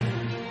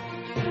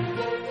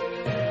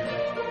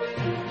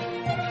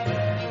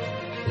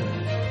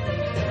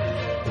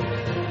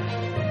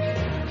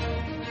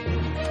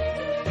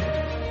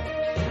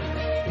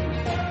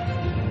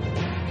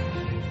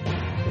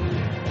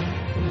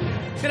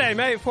Okay,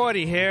 May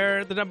 40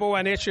 here. The number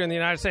one issue in the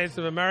United States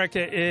of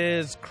America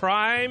is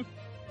crime.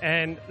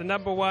 And the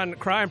number one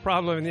crime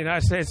problem in the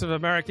United States of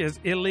America is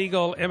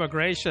illegal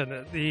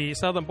immigration. The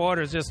southern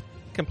border is just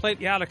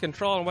completely out of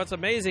control. And what's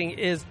amazing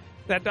is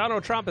that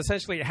Donald Trump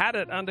essentially had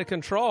it under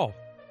control.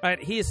 Right?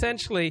 He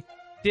essentially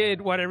did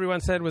what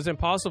everyone said was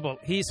impossible.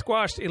 He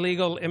squashed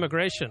illegal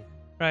immigration.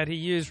 Right? He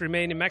used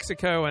Remain in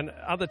Mexico and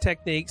other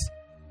techniques.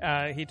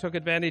 He took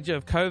advantage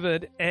of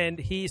COVID, and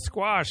he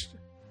squashed,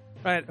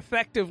 right,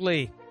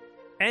 effectively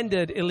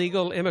ended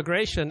illegal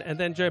immigration. And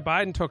then Joe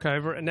Biden took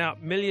over, and now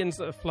millions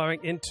are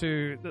flowing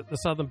into the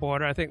southern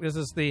border. I think this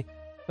is the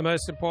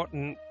most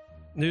important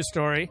news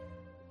story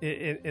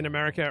in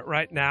America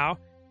right now.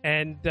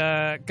 And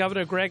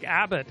Governor Greg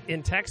Abbott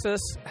in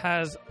Texas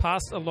has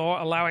passed a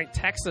law allowing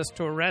Texas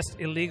to arrest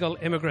illegal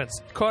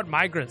immigrants. It's called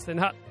migrants. They're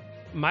not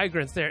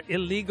migrants. They're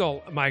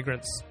illegal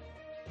migrants.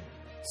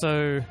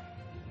 So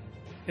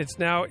it's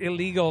now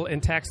illegal in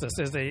Texas.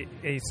 There's a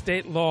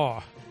state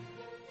law,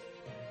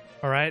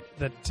 all right,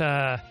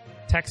 that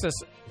Texas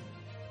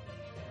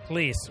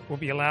police will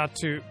be allowed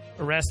to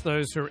arrest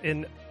those who are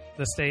in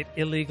the state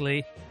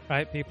illegally,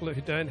 right, people who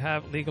don't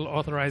have legal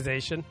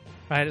authorization.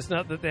 Right, it's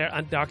not that they're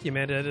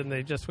undocumented and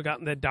they've just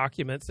forgotten their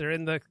documents. They're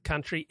in the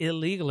country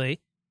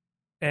illegally,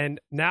 and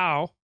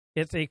now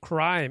it's a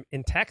crime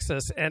in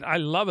Texas, and I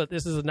love it.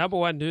 This is the number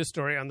one news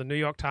story on the New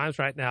York Times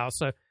right now.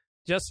 So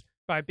just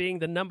by being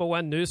the number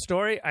one news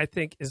story, I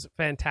think is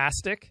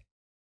fantastic,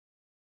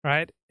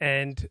 right?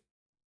 And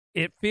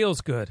it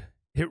feels good.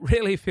 It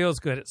really feels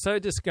good. It's so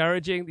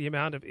discouraging, the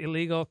amount of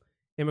illegal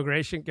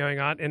immigration going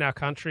on in our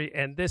country,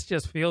 and this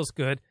just feels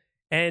good.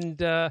 And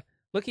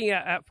looking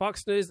at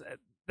Fox News,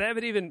 they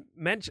haven't even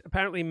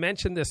apparently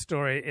mentioned this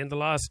story in the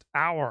last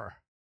hour.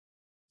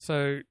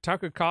 So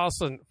Tucker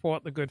Carlson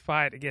fought the good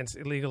fight against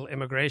illegal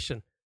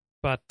immigration,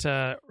 but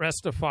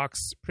rest of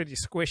Fox pretty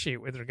squishy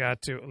with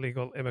regard to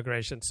illegal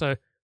immigration. So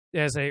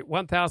there's a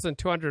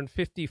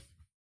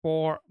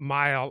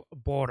 1,254-mile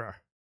border,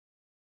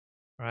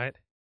 right?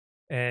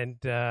 And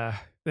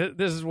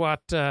this is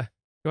what you're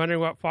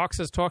wondering what Fox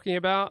is talking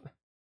about?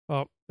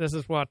 Well, this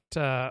is what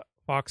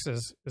Fox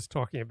is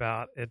talking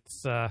about.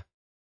 It's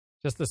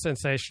just the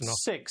sensational.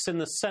 6 in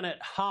the Senate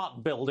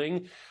Hart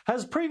Building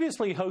has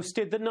previously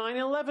hosted the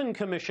 9/11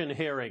 Commission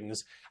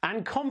hearings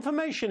and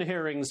confirmation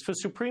hearings for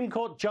Supreme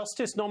Court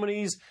Justice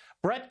nominees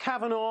Brett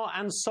Kavanaugh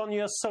and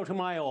Sonia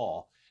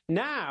Sotomayor.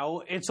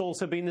 Now it's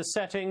also been the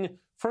setting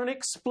for an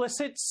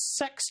explicit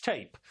sex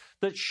tape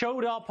that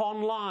showed up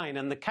online,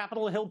 and the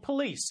Capitol Hill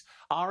police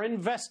are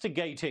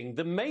investigating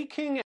the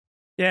making.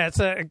 Yeah, it's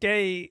a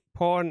gay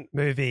porn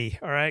movie,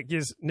 all right?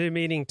 Gives new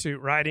meaning to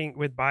riding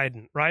with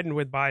Biden.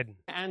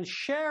 And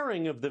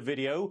sharing of the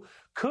video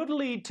could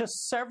lead to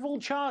several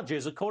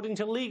charges, according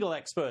to legal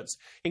experts,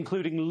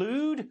 including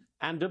lewd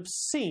and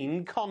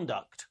obscene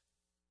conduct.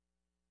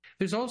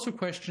 There's also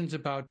questions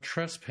about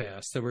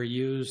trespass that were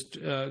used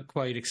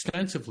quite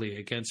extensively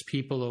against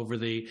people over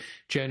the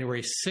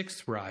January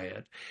 6th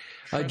riot.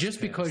 Just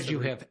because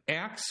you have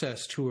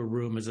access to a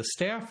room as a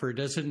staffer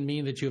doesn't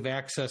mean that you have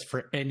access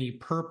for any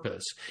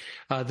purpose.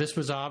 This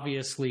was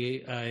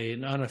obviously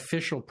an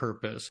unofficial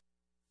purpose.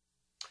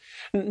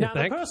 Now,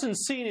 the person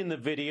seen in the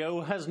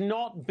video has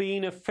not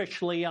been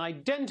officially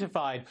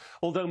identified,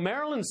 although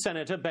Maryland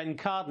Senator Ben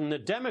Cardin, a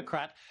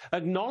Democrat,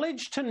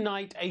 acknowledged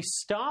tonight a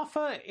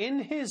staffer in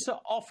his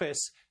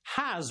office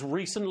has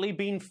recently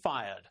been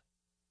fired.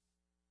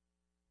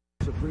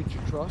 It's a breach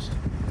of trust.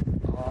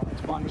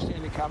 It's my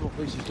understanding the Capitol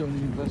Police is doing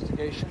an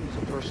investigation. It's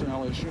a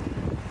personnel issue.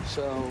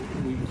 So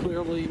we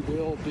clearly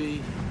will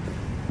be,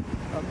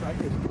 I'm not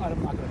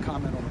going to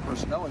comment on the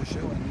personnel issue,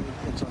 and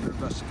it's under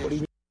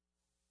investigation.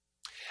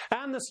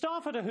 And the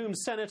staffer to whom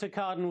Senator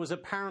Cardin was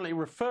apparently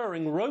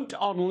referring wrote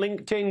on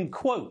LinkedIn,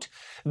 quote,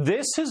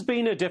 "This has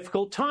been a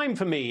difficult time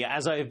for me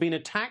as I have been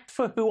attacked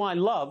for who I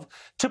love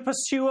to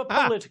pursue a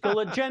political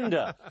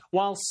agenda.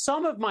 While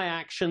some of my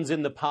actions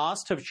in the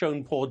past have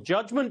shown poor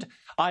judgment,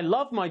 I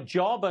love my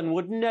job and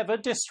would never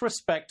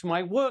disrespect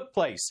my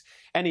workplace.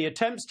 Any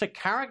attempts to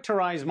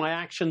characterize my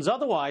actions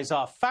otherwise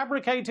are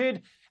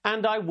fabricated,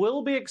 and I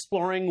will be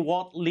exploring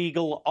what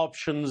legal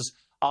options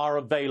are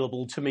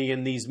available to me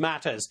in these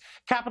matters."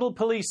 Capitol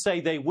Police say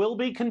they will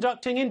be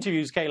conducting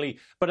interviews, Kaylee,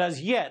 but as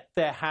yet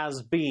there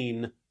has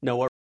been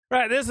no arrest.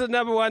 Right, this is the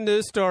number one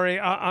news story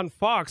on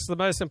Fox. The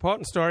most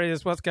important story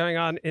is what's going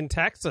on in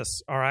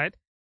Texas, all right?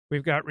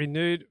 We've got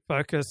renewed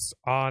focus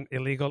on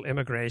illegal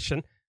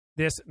immigration.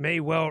 This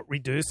may well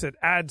reduce it,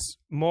 adds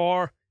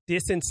more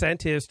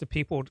disincentives to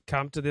people to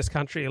come to this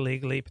country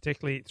illegally,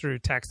 particularly through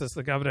Texas.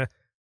 The governor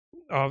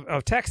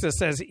of Texas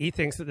says he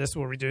thinks that this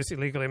will reduce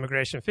illegal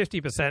immigration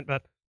 50%,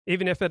 but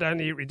even if it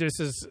only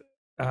reduces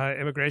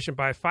immigration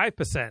by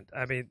 5%,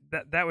 I mean,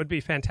 that would be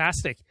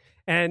fantastic.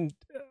 And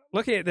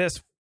looking at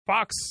this,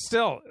 Fox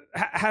still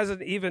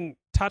hasn't even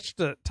touched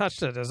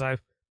it as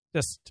I've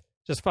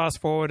just fast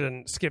forward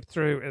and skip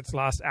through its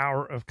last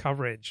hour of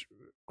coverage.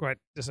 Quite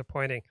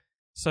disappointing.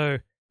 So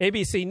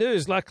ABC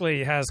News,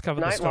 luckily, has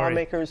covered the story.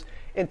 Lawmakers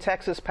in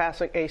Texas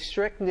passing a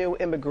strict new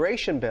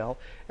immigration bill.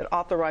 It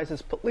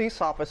authorizes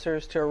police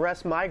officers to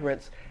arrest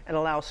migrants and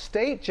allow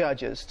state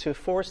judges to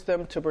force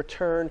them to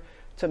return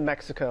to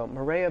Mexico.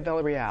 Maria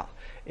Villarreal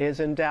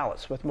is in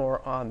Dallas with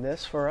more on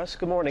this for us.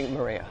 Good morning,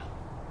 Maria.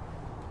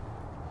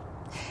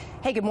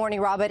 Hey, good morning,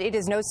 Robert. It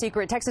is no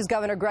secret Texas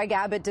Governor Greg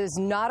Abbott does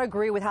not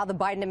agree with how the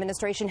Biden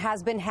administration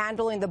has been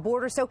handling the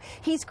border, so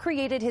he's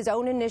created his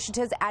own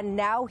initiatives, and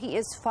now he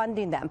is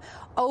funding them.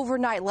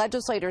 Overnight,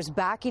 legislators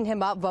backing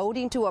him up,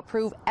 voting to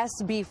approve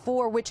SB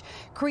 4, which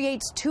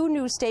creates 2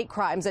 new state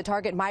crimes that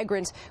target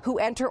migrants who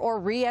enter or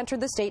re-enter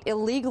the state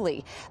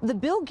illegally. The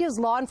bill gives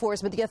law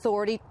enforcement the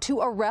authority to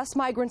arrest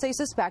migrants they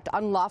suspect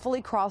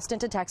unlawfully crossed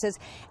into Texas,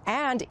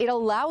 and it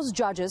allows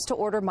judges to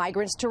order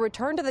migrants to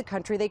return to the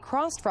country they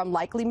crossed from,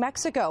 likely Mexico.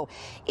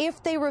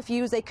 If they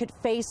refuse, they could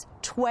face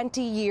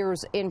 20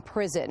 years in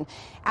prison.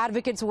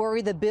 Advocates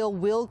worry the bill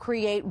will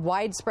create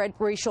widespread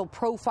racial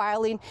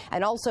profiling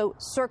and also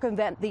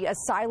circumvent the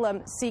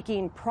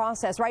asylum-seeking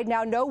process. Right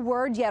now, no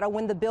word yet on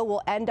when the bill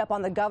will end up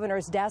on the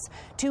governor's desk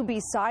to be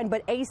signed,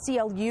 but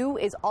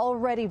ACLU is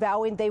already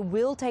vowing they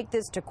will take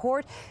this to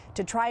court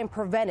to try and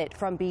prevent it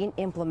from being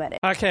implemented.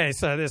 Okay,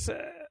 so this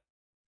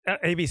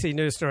ABC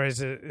News story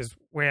is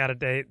way out of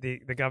date.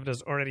 The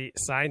governor's already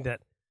signed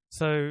it.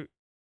 So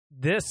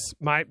this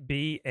might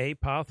be a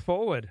path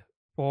forward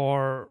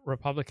for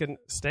Republican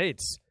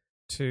states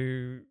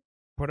to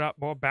put up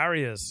more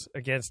barriers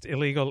against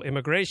illegal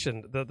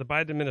immigration. The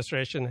Biden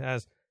administration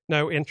has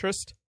no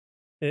interest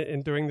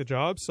in doing the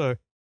job, so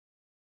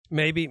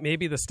maybe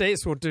the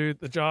states will do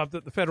the job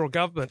that the federal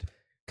government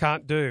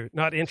can't do,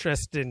 not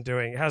interested in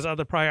doing, has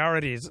other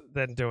priorities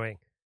than doing.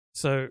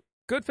 So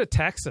good for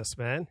Texas,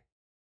 man.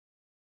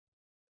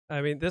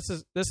 I mean, this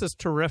is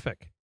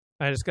terrific.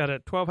 It's got a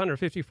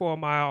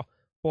 1,254-mile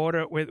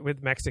border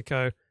with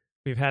Mexico.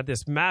 We've had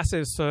this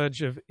massive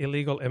surge of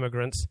illegal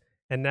immigrants,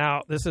 and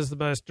now this is the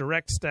most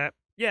direct step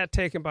yet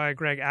taken by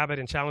Greg Abbott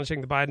in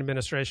challenging the Biden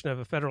administration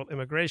over federal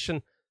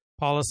immigration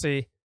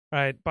policy.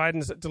 Right?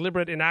 Biden's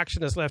deliberate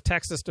inaction has left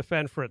Texas to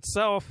fend for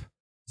itself,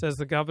 says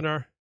the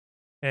governor,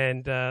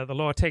 and the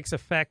law takes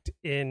effect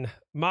in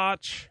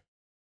March,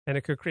 and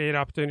it could create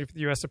opportunity for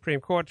the U.S. Supreme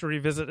Court to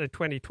revisit a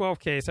 2012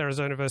 case,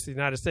 Arizona versus the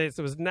United States,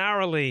 that was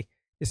narrowly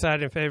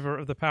decided in favor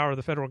of the power of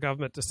the federal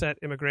government to set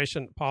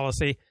immigration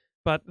policy.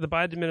 But the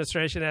Biden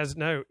administration has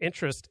no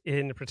interest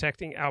in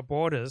protecting our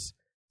borders.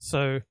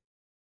 So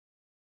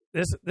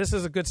this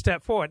is a good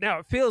step forward. Now,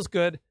 it feels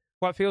good.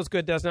 What feels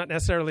good does not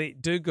necessarily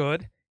do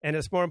good, and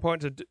it's more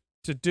important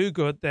to do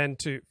good than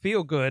to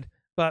feel good.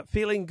 But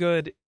feeling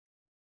good,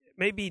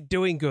 maybe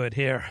doing good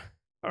here.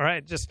 All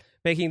right, just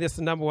making this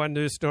the number one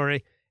news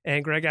story.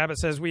 And Greg Abbott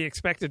says we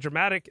expect a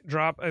dramatic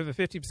drop, over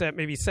 50%,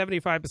 maybe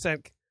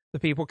 75%. The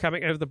people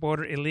coming over the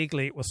border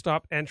illegally will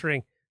stop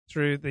entering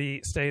through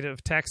the state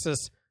of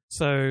Texas.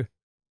 So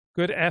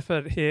good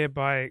effort here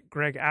by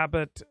Greg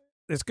Abbott.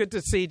 It's good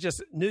to see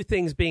just new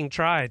things being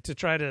tried to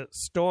try to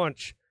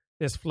staunch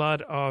this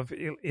flood of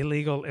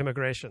illegal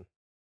immigration.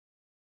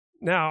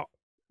 Now,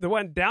 the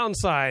one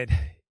downside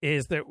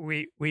is that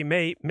we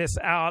may miss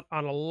out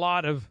on a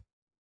lot of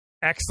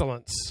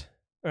excellence.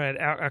 Right?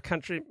 Our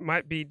country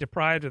might be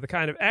deprived of the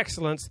kind of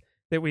excellence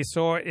that we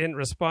saw in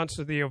response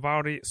to the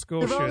Uvalde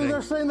school shooting.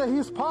 They're saying that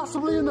he's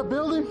possibly in the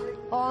building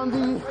on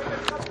the...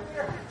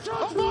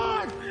 Shots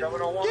fired!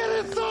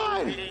 Get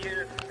inside!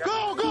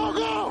 Go, go,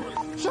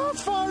 go!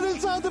 Shots fired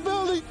inside the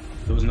building!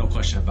 There was no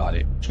question about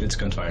it. It's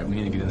gunfire. We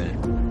need to get in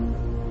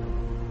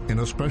there. In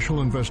a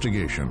special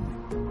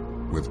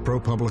investigation with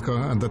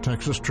ProPublica and the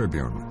Texas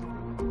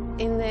Tribune.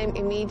 In the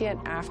immediate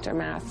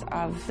aftermath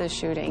of the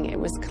shooting, it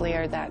was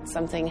clear that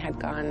something had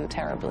gone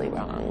terribly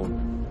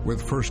wrong.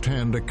 With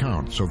first-hand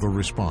accounts of the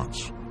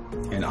response.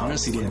 And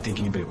honestly didn't think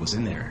anybody was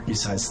in there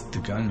besides the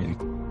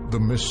gunman. The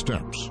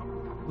missteps.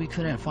 We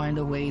couldn't find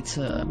a way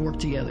to work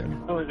together.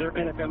 So has there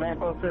been a command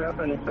post set up,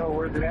 and if so,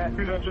 where's it at?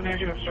 That's a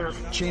negative, sir.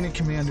 Chain of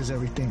command is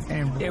everything,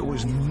 and it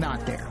was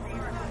not there.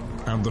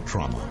 And the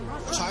trauma.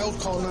 Child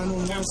call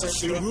 911.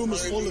 The room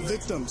is full of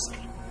victims.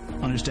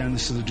 Understand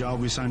this is a job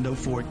we signed up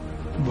for,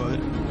 but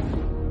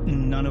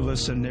none of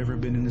us have never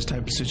been in this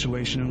type of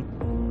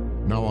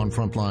situation. Now on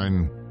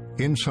Frontline,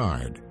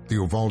 inside the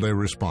Uvalde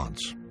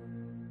response.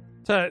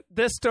 So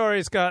this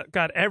story's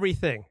got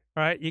everything,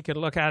 right? You can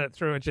look at it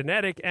through a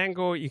genetic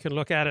angle. You can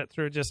look at it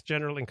through just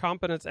general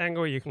incompetence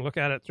angle. You can look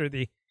at it through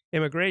the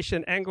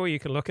immigration angle. You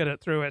can look at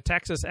it through a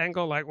Texas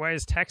angle. Like, why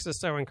is Texas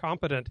so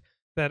incompetent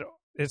that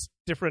it's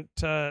different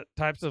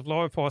types of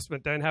law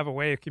enforcement don't have a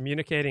way of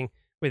communicating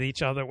with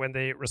each other when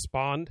they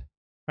respond,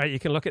 right? You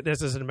can look at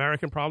this as an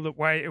American problem.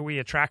 Why are we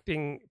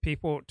attracting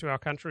people to our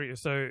country who are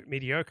so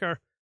mediocre?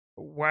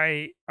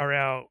 Why are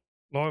our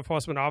law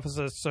enforcement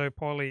officers so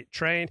poorly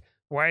trained?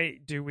 Why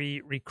do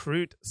we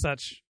recruit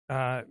such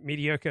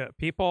mediocre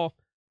people?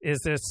 Is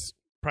this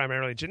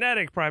primarily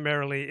genetic,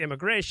 primarily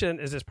immigration?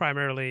 Is this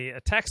primarily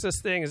a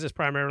Texas thing? Is this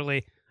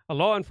primarily a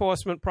law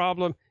enforcement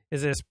problem?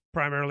 Is this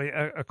primarily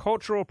a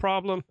cultural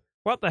problem?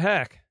 What the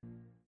heck?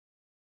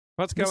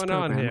 What's going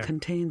on program here?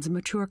 Contains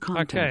mature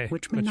content,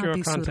 which may not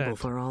be suitable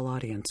for all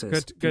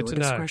audiences. Good to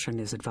know. Discretion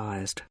is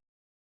advised.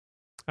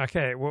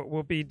 Okay,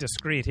 we'll be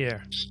discreet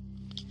here.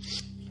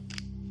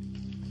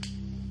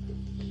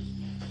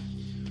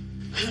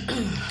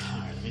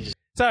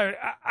 So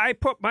I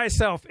put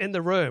myself in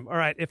the room. All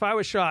right, if I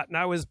was shot and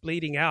I was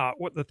bleeding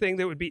out, what the thing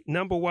that would be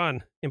number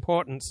one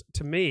importance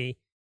to me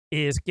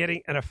is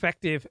getting an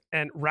effective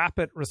and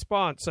rapid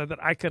response so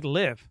that I could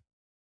live,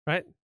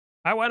 right?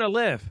 I want to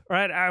live,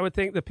 right? I would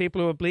think the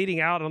people who are bleeding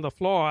out on the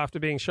floor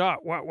after being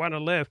shot want to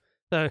live.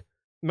 So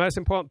the most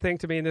important thing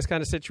to me in this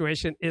kind of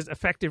situation is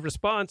effective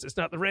response. It's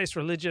not the race,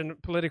 religion,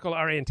 political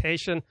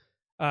orientation,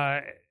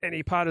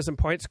 any partisan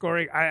point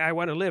scoring. I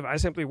want to live. I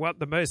simply want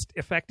the most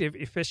effective,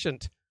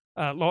 efficient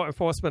law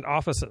enforcement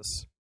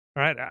officers.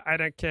 All right. I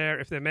don't care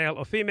if they're male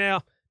or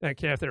female. I don't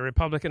care if they're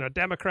Republican or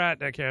Democrat.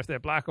 I don't care if they're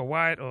black or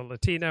white or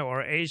Latino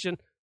or Asian.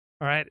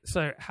 All right.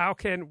 So how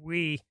can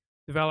we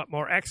develop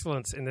more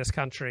excellence in this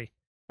country?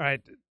 All right.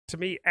 To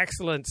me,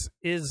 excellence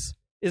is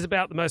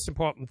about the most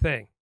important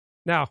thing.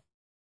 Now,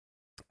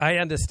 I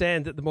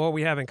understand that the more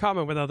we have in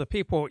common with other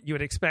people, you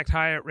would expect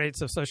higher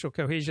rates of social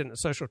cohesion and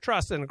social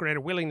trust and a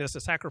greater willingness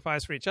to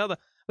sacrifice for each other.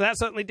 But that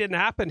certainly didn't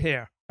happen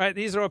here. Right?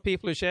 These are all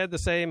people who shared the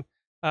same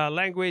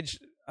language,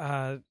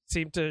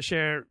 seem to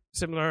share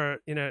similar,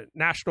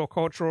 national,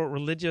 cultural,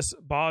 religious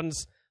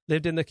bonds,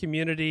 lived in the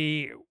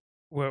community,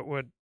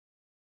 were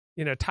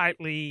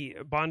tightly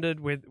bonded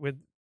with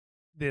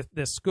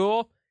the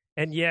school,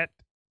 and yet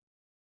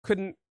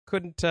couldn't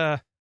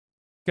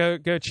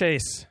go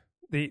chase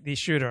the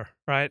shooter,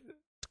 right?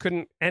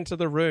 Couldn't enter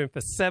the room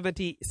for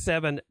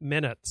 77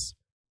 minutes.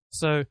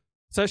 So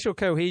social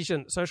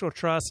cohesion, social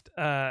trust,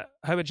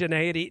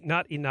 homogeneity,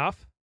 not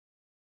enough,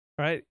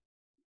 right?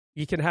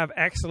 You can have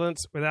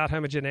excellence without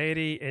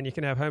homogeneity, and you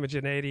can have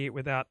homogeneity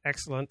without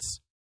excellence.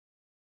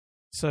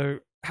 So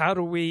how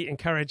do we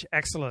encourage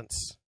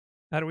excellence?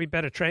 How do we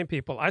better train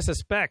people? I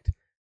suspect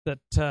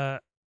that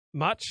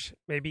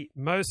maybe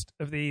most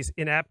of these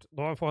inept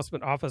law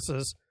enforcement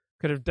officers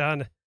could have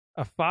done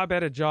a far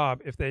better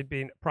job if they'd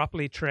been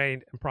properly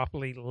trained and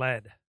properly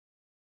led.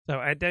 So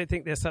I don't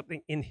think there's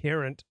something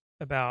inherent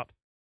about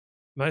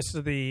most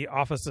of the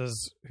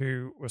officers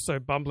who were so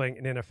bumbling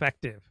and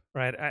ineffective,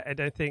 right? I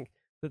don't think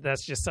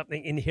that's just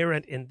something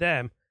inherent in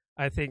them.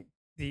 I think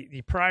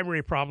the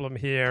primary problem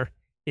here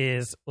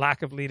is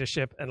lack of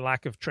leadership and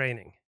lack of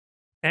training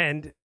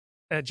and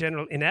a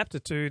general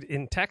ineptitude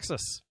in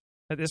Texas.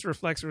 This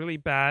reflects really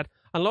bad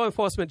on law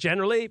enforcement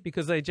generally,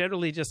 because they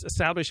generally just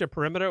establish a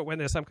perimeter when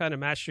there's some kind of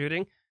mass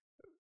shooting.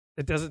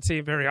 It doesn't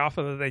seem very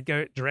often that they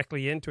go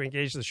directly in to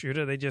engage the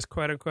shooter. They just,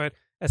 quote unquote,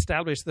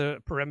 establish the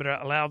perimeter,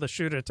 allow the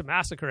shooter to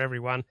massacre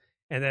everyone.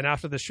 And then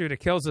after the shooter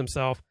kills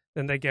himself,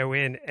 then they go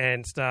in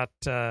and start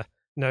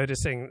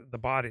noticing the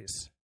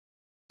bodies.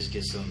 Just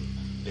get some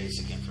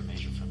basic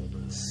information from the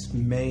brother.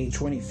 May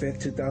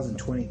 25th,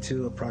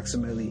 2022,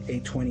 approximately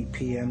 8:20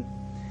 p.m.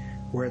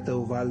 We're at the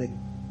Uvalde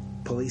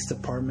Police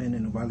Department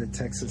in Uvalde,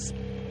 Texas.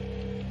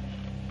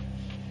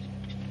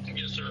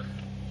 Yes, sir.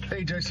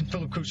 Hey, Jason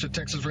Philip Kusa,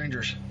 Texas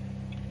Rangers.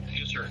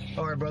 Yes, sir.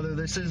 All right, brother.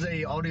 This is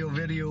a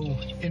audio-video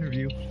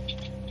interview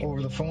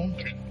over the phone.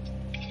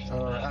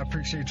 I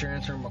appreciate you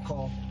answering my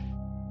call.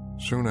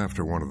 Soon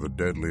after one of the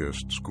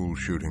deadliest school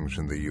shootings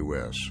in the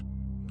U.S.,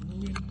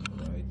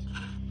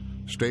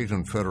 state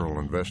and federal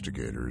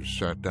investigators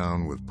sat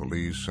down with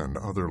police and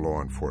other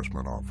law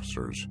enforcement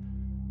officers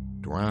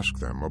to ask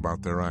them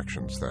about their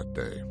actions that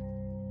day.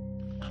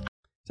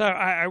 So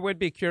I would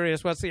be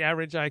curious, what's the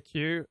average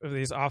IQ of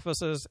these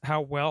officers?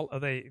 How well are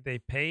they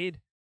paid?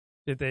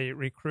 Did they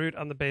recruit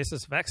on the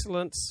basis of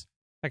excellence?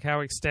 Like, how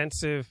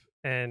extensive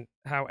and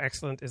how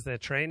excellent is their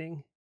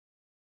training?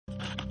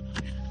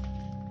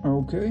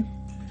 Okay.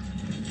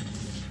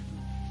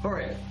 All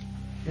right.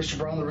 Mr.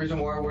 Brown, the reason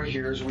why we're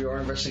here is we are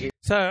investigating.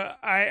 So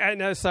I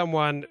know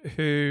someone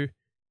who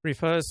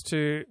refers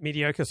to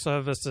mediocre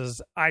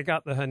services. I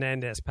got the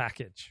Hernandez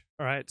package.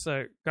 All right.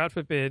 So God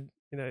forbid,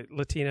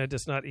 Latino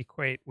does not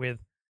equate with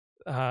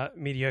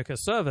mediocre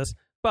service,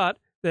 but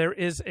there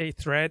is a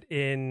thread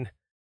in,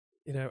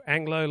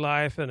 Anglo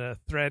life and a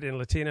thread in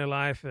Latino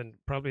life and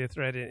probably a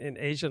thread in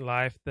Asian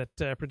life that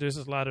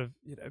produces a lot of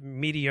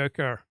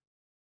mediocre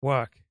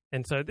work.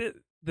 And so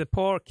the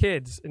poor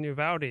kids in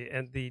Uvalde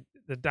and the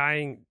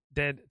dying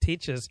dead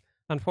teachers,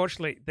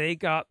 unfortunately, they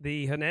got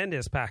the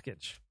Hernandez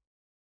package,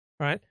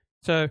 right?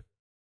 So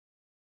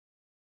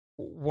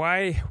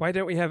why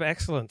don't we have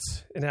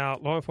excellence in our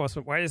law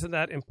enforcement? Why isn't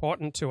that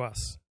important to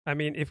us? I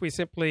mean, if we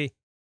simply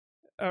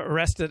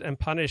arrested and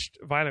punished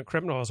violent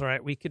criminals, all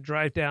right, we could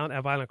drive down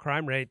our violent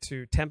crime rate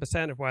to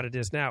 10% of what it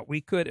is now.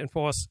 We could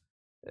enforce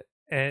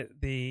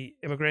the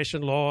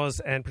immigration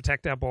laws and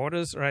protect our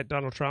borders, right?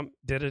 Donald Trump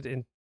did it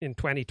in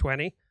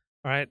 2020,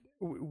 all right?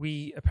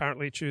 We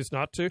apparently choose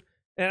not to.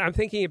 And I'm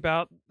thinking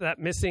about that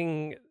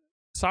missing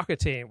soccer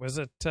team. Was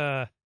it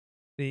the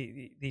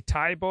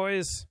Thai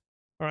boys,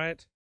 all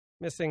right?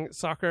 Missing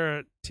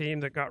soccer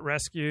team that got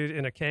rescued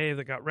in a cave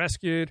that got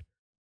rescued,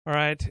 all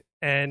right?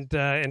 And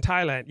in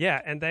Thailand, yeah.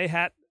 And they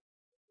had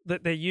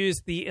that they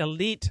used the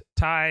elite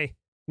Thai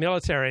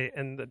military,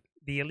 and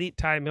the elite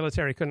Thai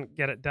military couldn't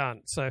get it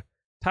done. So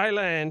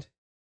Thailand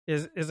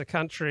is a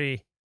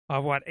country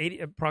of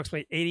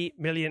approximately 80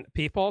 million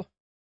people,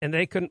 and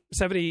they couldn't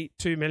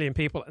 72 million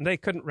people, and they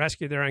couldn't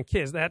rescue their own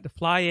kids. They had to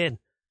fly in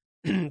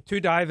 2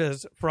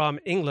 divers from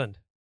England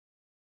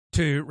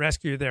to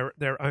rescue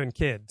their own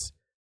kids.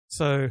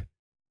 So,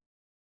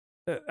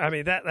 I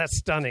mean, that's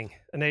stunning.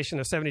 A nation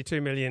of 72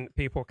 million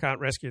people can't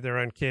rescue their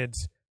own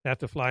kids. They have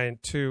to fly in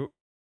 2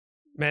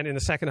 men in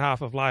the second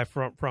half of life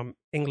from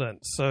England.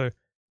 So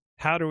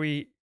how do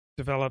we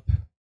develop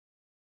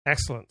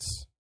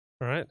excellence,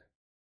 all right?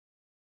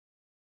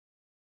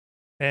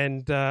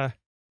 And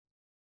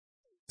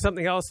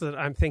something else that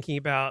I'm thinking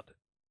about,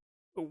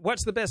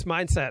 what's the best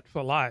mindset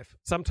for life?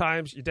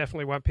 Sometimes you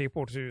definitely want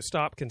people to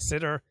stop,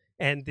 consider,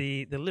 and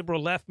the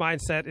liberal left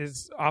mindset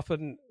is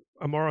often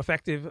a more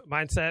effective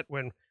mindset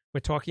when we're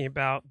talking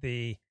about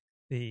the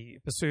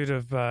pursuit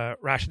of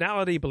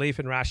rationality, belief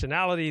in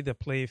rationality, the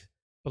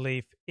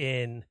belief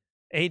in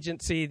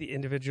agency. The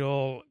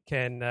individual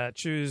can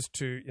choose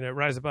to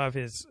rise above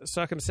his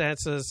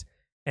circumstances,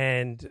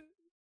 and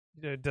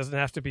doesn't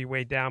have to be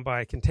weighed down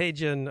by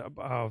contagion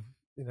of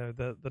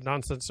the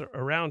nonsense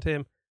around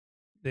him.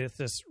 There's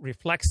this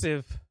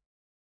reflexive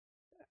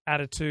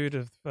attitude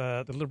of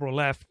the liberal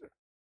left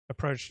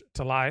approach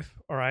to life,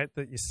 all right,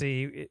 that you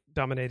see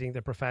dominating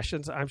the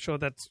professions. I'm sure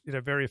that's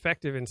very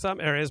effective in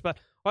some areas, but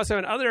also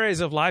in other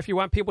areas of life, you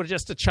want people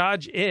just to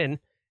charge in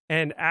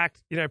and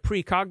act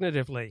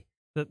precognitively,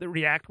 that they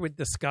react with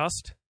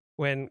disgust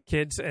when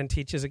kids and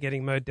teachers are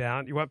getting mowed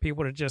down. You want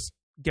people to just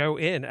go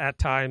in at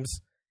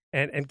times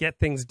and get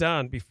things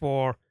done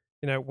before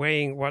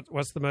weighing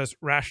what's the most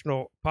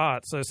rational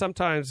part. So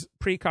sometimes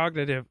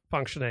precognitive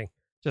functioning,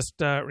 just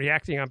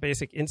reacting on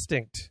basic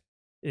instinct,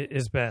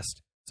 is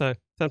best. So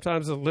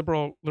sometimes the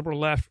liberal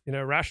left,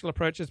 rational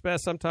approach is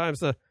best. Sometimes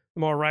the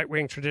more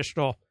right-wing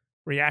traditional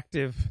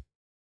reactive,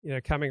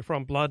 coming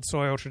from blood,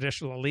 soil,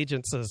 traditional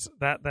allegiances,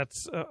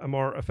 that's a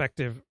more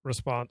effective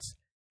response.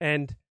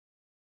 And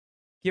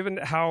given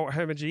how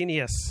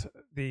homogeneous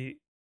the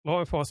law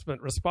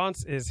enforcement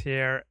response is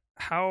here,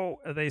 how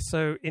are they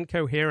so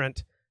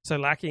incoherent, so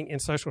lacking in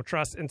social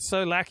trust, and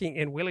so lacking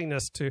in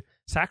willingness to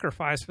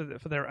sacrifice for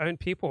their own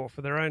people,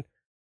 for their own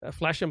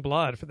flesh and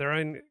blood, for their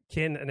own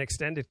kin and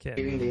extended kin?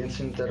 The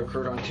incident that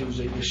occurred on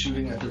Tuesday, the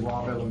shooting at the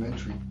Robb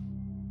Elementary.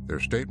 Their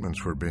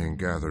statements were being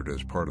gathered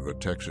as part of the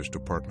Texas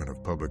Department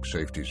of Public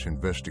Safety's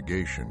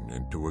investigation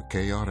into a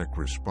chaotic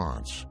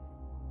response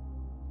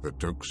that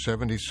took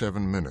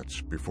 77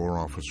 minutes before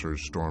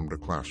officers stormed a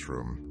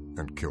classroom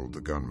and killed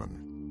the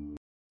gunman.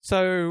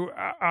 So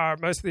are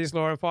most of these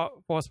law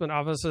enforcement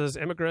officers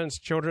immigrants,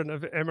 children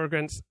of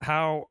immigrants?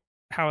 How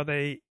are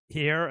they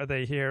here? Are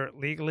they here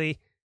legally?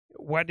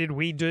 What did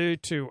we do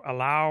to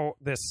allow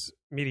this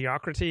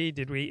mediocrity?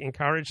 Did we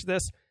encourage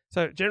this?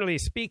 So generally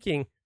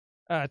speaking,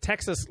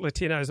 Texas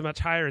Latinos are much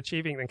higher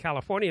achieving than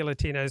California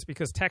Latinos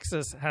because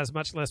Texas has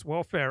much less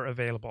welfare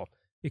available.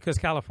 Because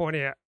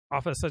California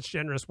offers such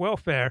generous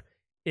welfare,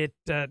 it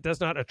does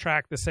not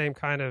attract the same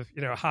kind of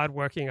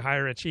hardworking,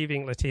 higher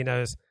achieving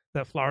Latinos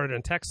that Florida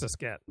and Texas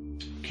get.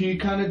 Can you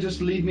kind of just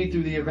lead me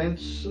through the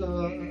events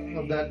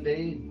of that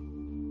day?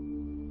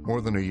 More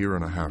than a year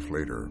and a half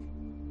later,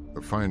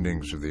 the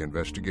findings of the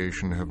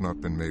investigation have not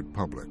been made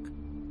public.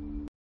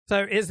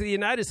 So is the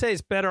United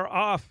States better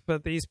off for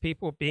these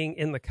people being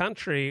in the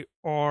country,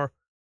 or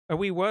are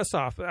we worse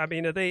off? I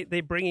mean, are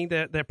they bringing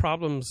their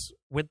problems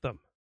with them?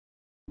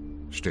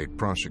 State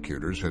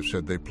prosecutors have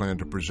said they plan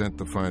to present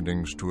the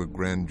findings to a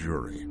grand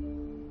jury.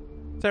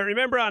 So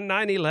remember on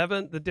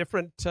 9/11, the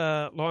different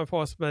law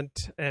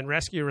enforcement and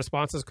rescue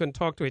responses couldn't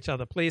talk to each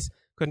other. Police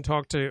couldn't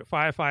talk to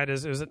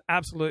firefighters. It was an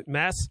absolute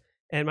mess.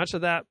 And much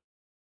of that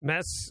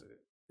mess,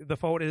 the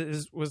fault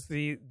was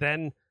the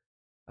then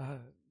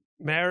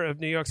mayor of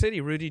New York City,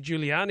 Rudy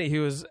Giuliani,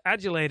 who was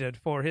adulated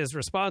for his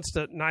response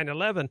to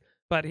 9/11,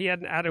 but he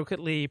hadn't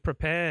adequately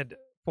prepared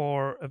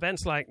for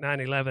events like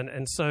 9/11.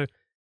 And so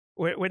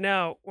we're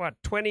now,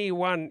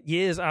 21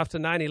 years after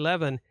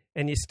 9/11,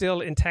 and you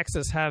still in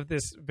Texas have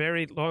this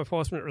very law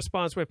enforcement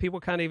response where people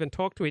can't even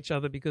talk to each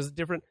other because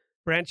different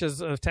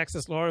branches of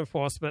Texas law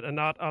enforcement are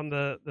not on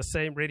the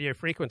same radio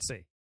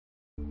frequency.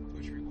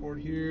 Push record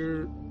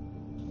here.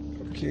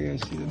 Okay, I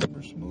see the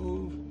numbers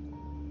move.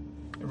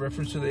 In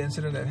reference to the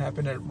incident that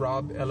happened at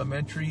Robb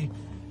Elementary.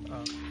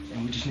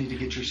 And we just need to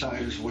get your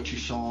side as what you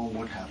saw and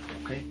what happened,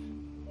 okay?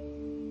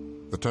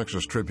 The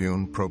Texas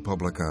Tribune,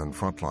 ProPublica, and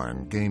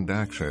Frontline gained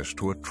access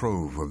to a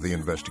trove of the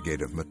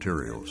investigative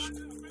materials,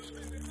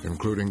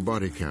 including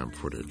body cam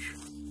footage,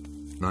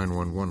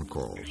 911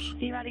 calls,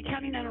 Peabody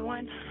County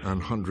 911,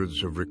 and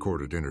hundreds of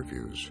recorded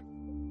interviews.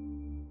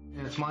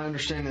 And it's my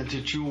understanding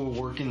that you were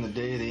working the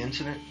day of the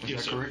incident.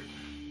 Is that correct?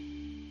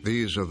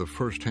 These are the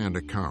first-hand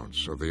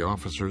accounts of the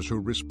officers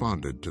who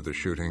responded to the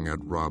shooting at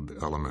Robb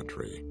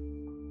Elementary.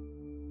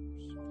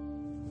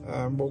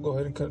 We'll go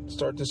ahead and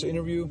start this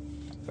interview.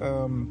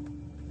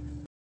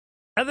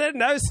 Are there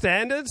no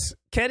standards?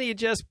 Can he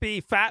just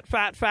be fat?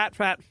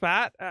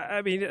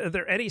 I mean, are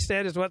there any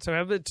standards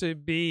whatsoever to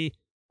be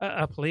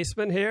a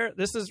policeman here?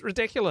 This is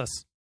ridiculous.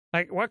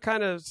 Like, what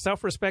kind of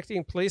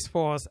self-respecting police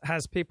force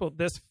has people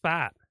this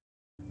fat?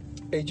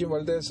 Agent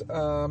Valdez,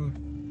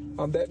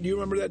 on that, do you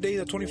remember that day,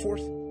 the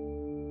 24th?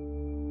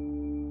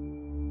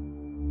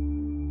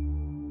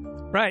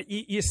 Right.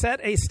 You set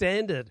a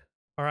standard,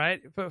 all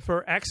right,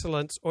 for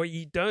excellence, or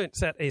you don't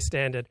set a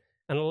standard.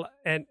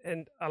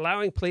 And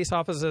allowing police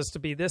officers to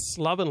be this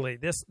slovenly,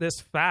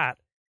 this fat,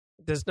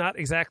 does not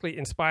exactly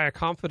inspire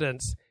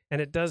confidence, and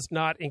it does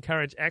not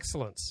encourage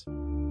excellence.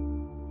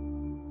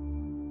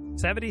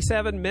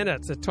 77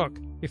 minutes it took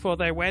before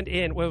they went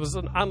in. It was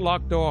an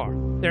unlocked door.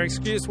 Their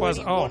excuse was,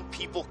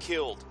 people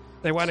killed.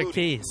 They wanted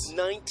keys.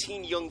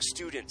 19 young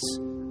students.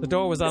 The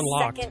door was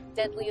unlocked. The second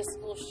deadliest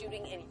school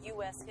shooting in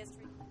U.S.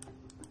 history.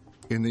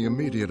 In the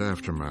immediate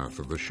aftermath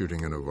of the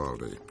shooting in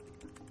Uvalde,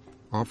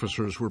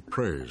 officers were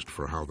praised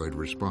for how they'd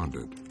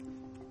responded.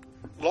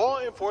 Law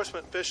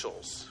enforcement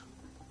officials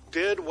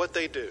did what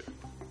they do.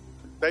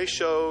 They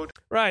showed...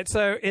 Right,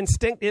 so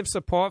instinctive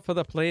support for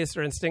the police,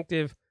 or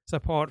instinctive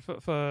support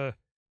for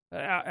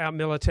our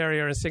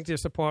military, or instinctive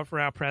support for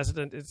our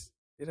president is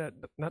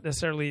not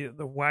necessarily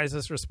the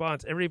wisest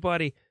response.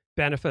 Everybody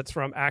benefits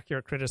from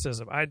accurate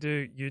criticism. I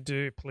do, you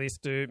do, police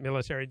do,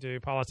 military do,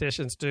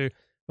 politicians do,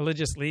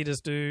 religious leaders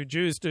do,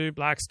 Jews do,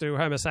 blacks do,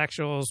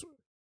 homosexuals,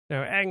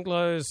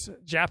 Anglos,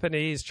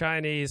 Japanese,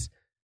 Chinese,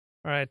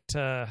 right,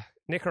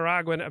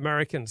 Nicaraguan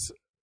Americans,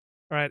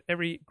 right,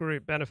 every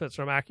group benefits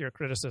from accurate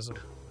criticism.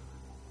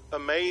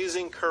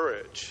 Amazing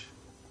courage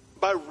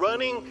by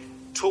running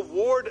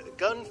toward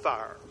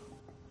gunfire.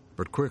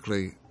 But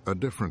quickly, a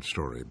different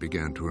story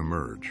began to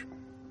emerge.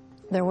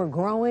 There were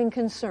growing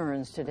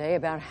concerns today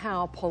about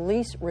how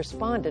police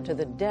responded to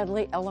the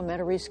deadly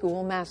elementary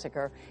school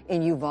massacre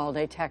in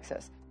Uvalde,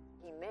 Texas.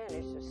 He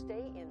managed to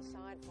stay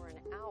inside for an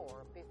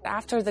hour before...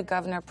 After the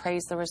governor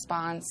praised the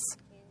response,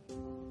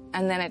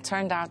 and then it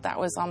turned out that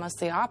was almost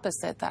the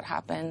opposite that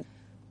happened,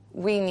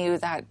 we knew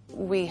that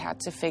we had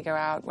to figure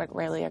out what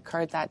really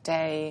occurred that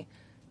day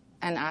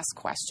and ask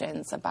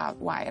questions about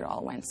why it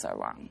all went so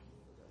wrong.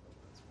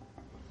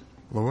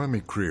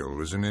 Loemi Creel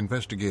was an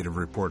investigative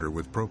reporter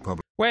with ProPublica.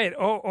 Wait,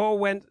 all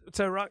went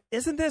so wrong.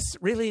 Isn't this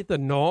really the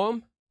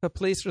norm for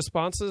police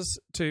responses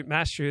to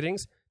mass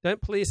shootings?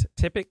 Don't police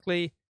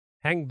typically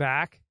hang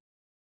back,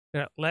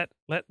 let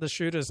the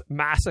shooters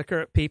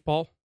massacre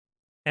people,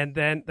 and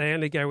then they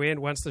only go in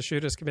once the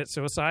shooters commit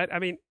suicide? I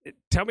mean,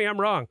 tell me I'm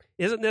wrong.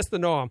 Isn't this the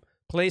norm?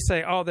 Police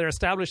say, they're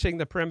establishing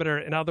the perimeter.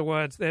 In other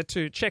words, they're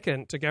too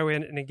chicken to go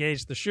in and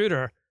engage the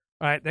shooter.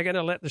 All right, they're going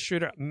to let the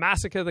shooter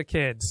massacre the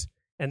kids.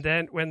 And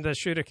then when the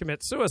shooter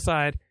commits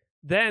suicide,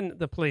 then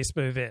the police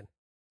move in.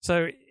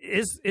 So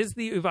is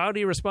the Uvalde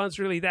response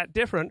really that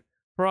different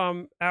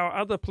from our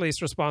other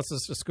police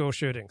responses to school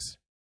shootings?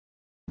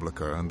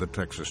 And the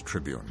Texas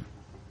Tribune.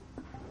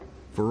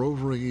 For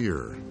over a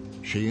year,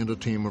 she and a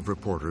team of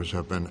reporters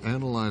have been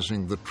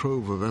analyzing the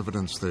trove of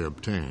evidence they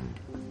obtained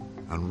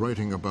and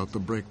writing about the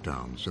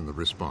breakdowns in the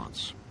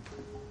response.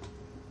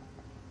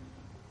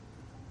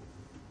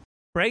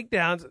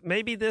 Breakdowns?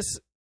 Maybe this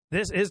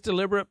is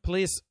deliberate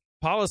police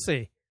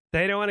policy.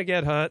 They don't want to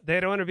get hurt. They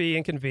don't want to be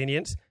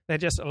inconvenienced. They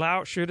just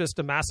allow shooters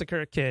to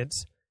massacre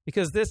kids,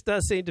 because this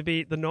does seem to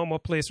be the normal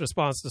police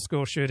response to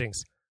school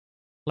shootings.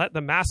 Let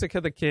them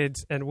massacre the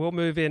kids, and we'll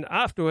move in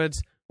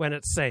afterwards when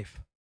it's safe.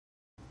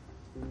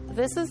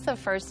 This is the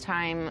first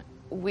time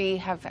we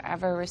have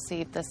ever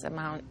received this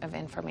amount of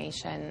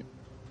information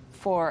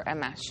for a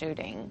mass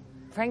shooting.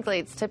 Frankly,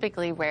 it's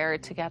typically rare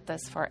to get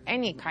this for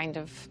any kind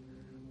of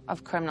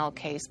criminal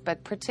case,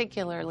 but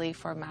particularly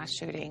for mass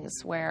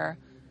shootings, where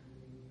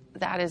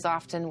that is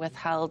often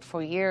withheld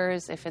for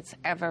years if it's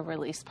ever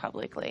released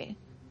publicly.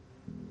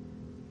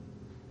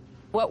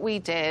 What we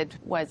did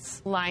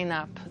was line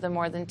up the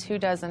more than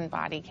 24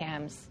 body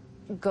cams,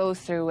 go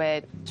through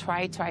it,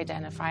 try to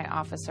identify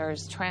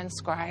officers,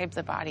 transcribe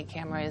the body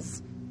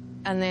cameras,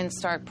 and then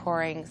start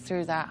pouring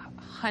through the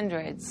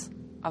hundreds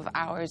of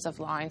hours of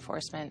law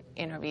enforcement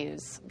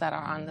interviews that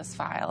are on this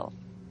file.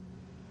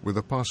 With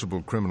a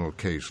possible criminal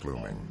case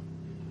looming,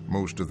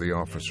 most of the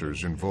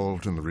officers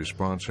involved in the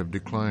response have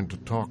declined to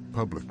talk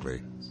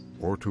publicly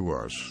or to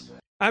us.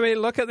 I mean,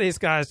 look at these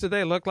guys. Do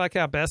they look like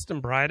our best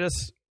and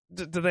brightest?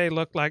 Do they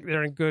look like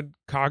they're in good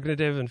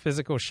cognitive and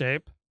physical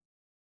shape?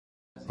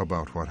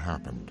 About what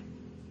happened.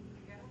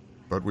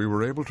 But we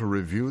were able to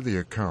review the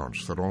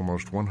accounts that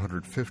almost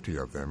 150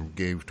 of them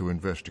gave to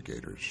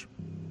investigators.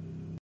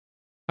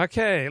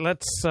 Okay,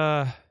 let's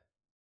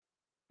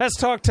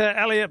talk to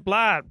Elliot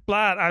Blatt.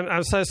 Blatt,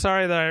 I'm so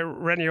sorry that I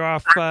ran you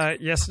off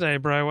yesterday,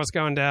 bro. What's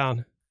going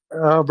down?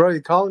 Bro,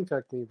 you call and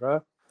check me,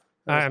 bro.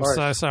 I am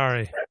so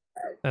sorry.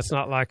 That's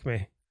not like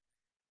me.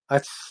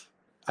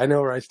 I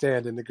know where I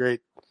stand in the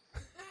great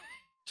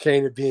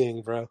chain of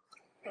being, bro.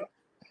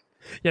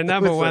 You're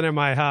number one in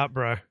my heart,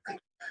 bro.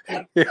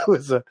 It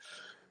was a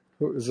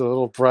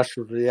little brush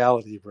with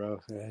reality, bro.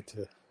 I had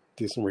to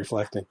do some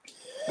reflecting.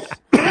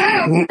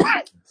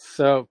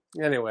 So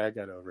anyway, I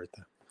got over it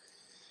though.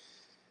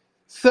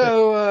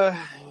 So,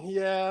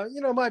 yeah,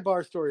 my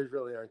bar stories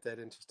really aren't that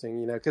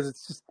interesting, because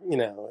it's just,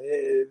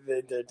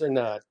 they're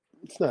not,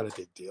 it's not a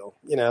big deal,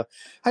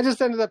 I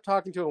just ended up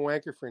talking to a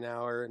wanker for an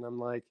hour, and I'm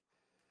like,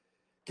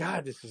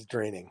 God, this is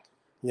draining,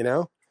 Like,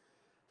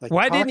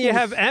 why didn't you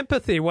have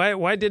empathy?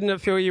 Why didn't it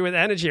fill you with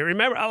energy?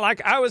 Remember,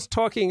 like I was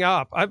talking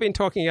up. I've been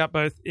talking up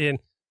both in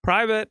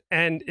private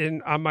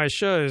and on my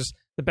shows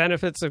the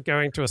benefits of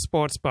going to a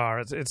sports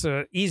bar. It's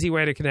an easy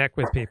way to connect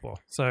with people.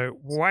 So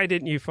why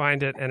didn't you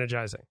find it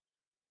energizing?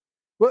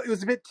 Well, it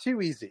was a bit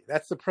too easy.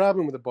 That's the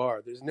problem with a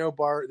bar. There's no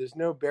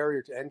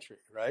barrier to entry,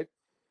 right?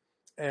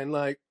 And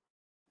like,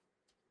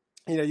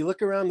 you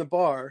look around the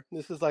bar.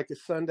 This is like a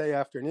Sunday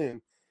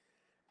afternoon,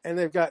 and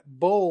they've got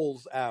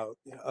bowls out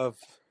of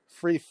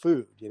free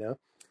food, And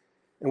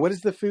what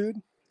is the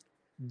food?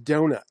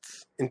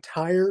 Donuts.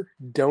 Entire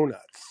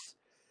donuts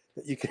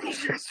that you can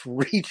just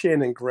reach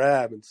in and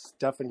grab and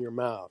stuff in your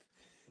mouth,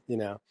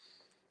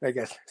 Like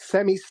a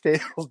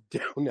semi-stale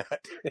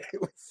donut. It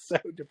was so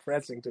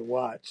depressing to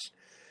watch.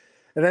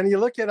 And then you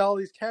look at all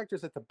these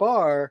characters at the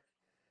bar,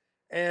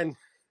 and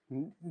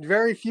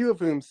very few of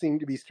whom seem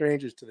to be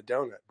strangers to the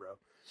donut, bro.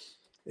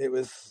 It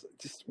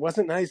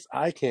wasn't nice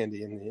eye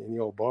candy in the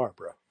old bar,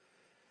 bro.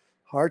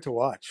 Hard to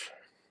watch.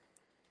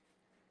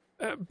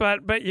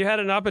 But you had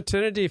an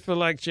opportunity for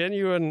like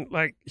genuine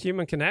like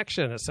human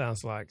connection. It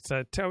sounds like.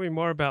 So tell me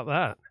more about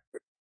that.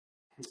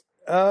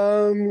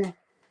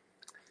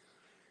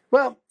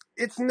 Well,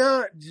 it's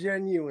not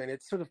genuine.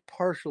 It's sort of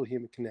partial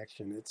human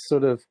connection. It's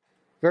sort of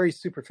very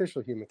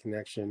superficial human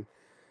connection,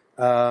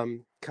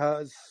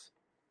 because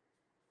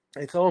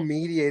it's all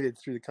mediated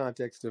through the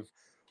context of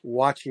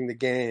watching the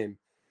game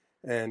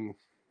and,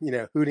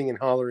 hooting and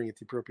hollering at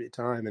the appropriate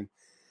time and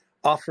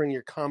offering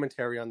your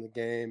commentary on the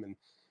game and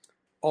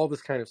all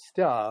this kind of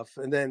stuff.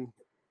 And then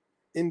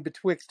in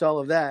betwixt all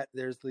of that,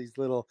 there's these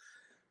little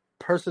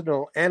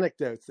personal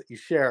anecdotes that you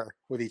share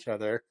with each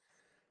other.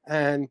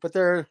 But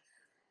they're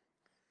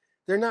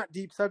not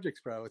deep subjects,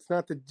 bro. It's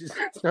not the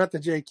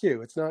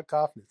JQ. It's not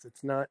Kaufman's.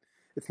 It's not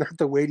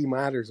the weighty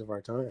matters of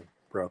our time,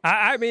 bro.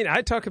 I mean,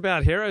 I talk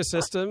about hero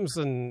systems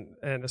and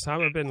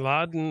Osama bin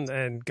Laden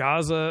and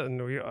Gaza,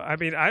 and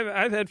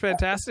I've had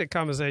fantastic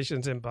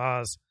conversations in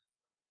bars.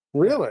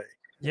 Really?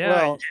 Yeah.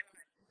 Well,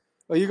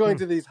 are you going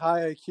to these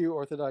high IQ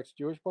Orthodox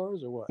Jewish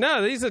bars or what?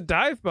 No, these are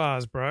dive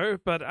bars, bro.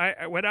 But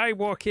when I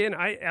walk in,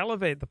 I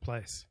elevate the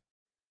place.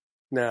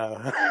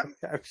 No,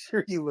 I'm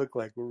sure you look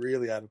like we're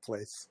really out of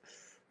place.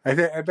 I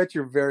bet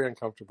you're very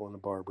uncomfortable in a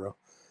bar, bro.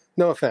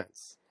 No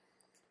offense.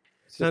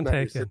 It's just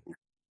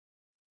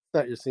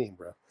not your scene,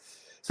 bro.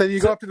 So you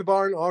go up to the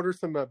bar and order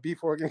some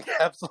beef organ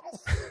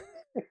capsules?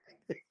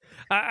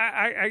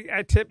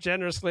 I tip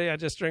generously. I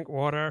just drink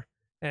water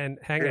and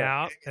hang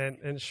out and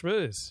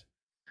schmooze.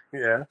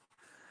 Yeah.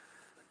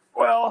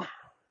 Well,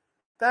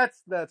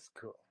 that's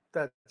cool.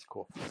 That's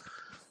cool.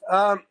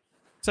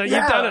 So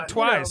you've done it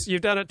twice. You've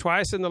done it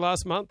twice in the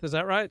last month. Is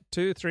that right?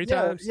 2-3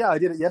 times? Yeah, I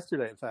did it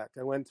yesterday, in fact.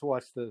 I went to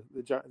watch the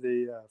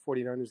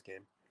 49ers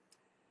game.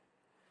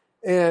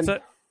 And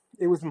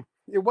it was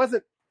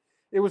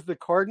the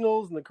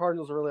Cardinals, and the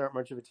Cardinals really aren't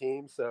much of a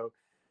team, so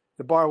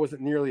the bar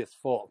wasn't nearly as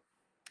full.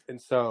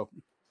 And so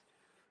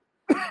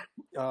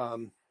it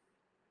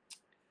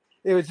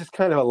was just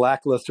kind of a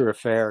lackluster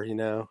affair,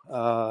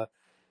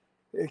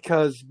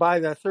 because by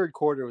the third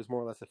quarter, it was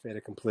more or less a fait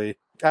accompli.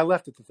 I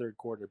left at the third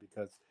quarter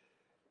because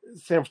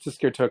San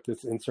Francisco took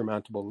this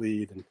insurmountable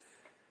lead, and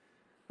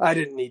I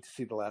didn't need to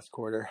see the last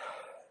quarter.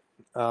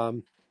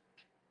 But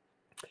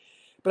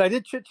I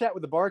did chit-chat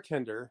with the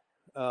bartender,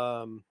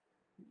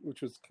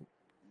 which was,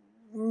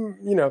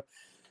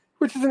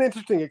 which is an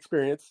interesting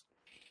experience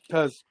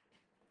because,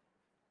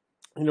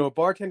 a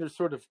bartender's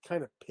sort of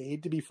kind of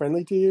paid to be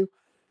friendly to you,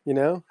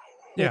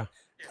 Yeah.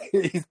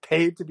 He's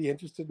paid to be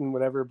interested in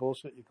whatever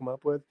bullshit you come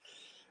up with.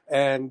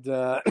 And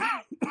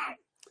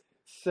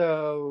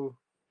so,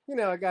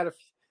 I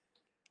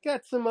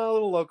got some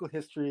little local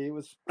history. It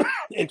was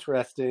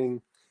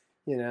interesting,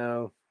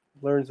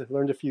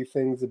 learned a few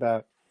things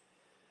about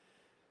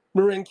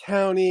Marin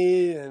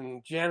County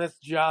and Janis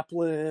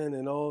Joplin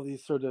and all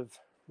these sort of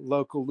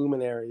local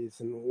luminaries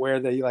and where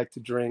they like to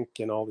drink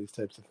and all these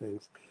types of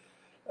things.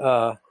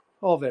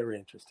 All very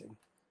interesting.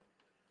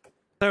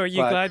 So are you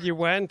glad you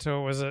went,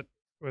 or was it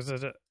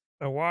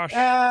a wash?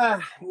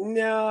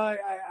 No,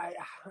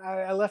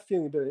 I left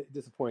feeling a bit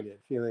disappointed,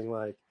 feeling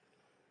like,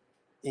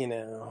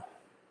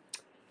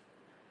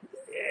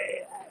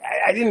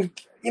 I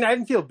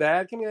didn't feel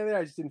bad coming out of there.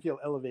 I just didn't feel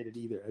elevated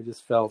either. I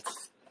just felt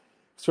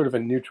sort of a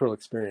neutral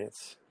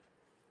experience.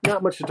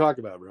 Not much to talk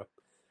about,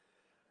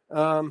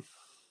 bro.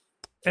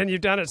 And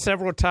you've done it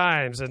several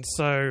times, and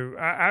so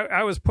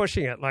I was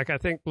pushing it. Like, I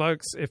think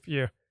blokes, if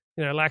you're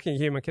lacking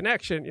human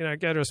connection,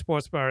 go to a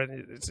sports bar.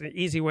 It's an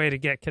easy way to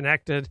get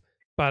connected,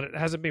 but it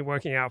hasn't been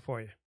working out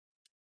for you.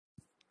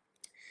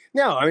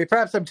 No, I mean,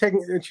 perhaps I'm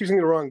choosing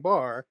the wrong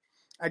bar.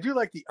 I do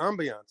like the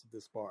ambiance of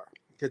this bar.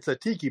 It's a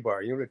tiki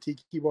bar. You know what a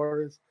tiki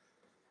bar is?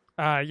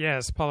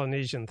 Yes,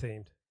 Polynesian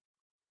themed.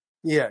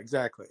 Yeah,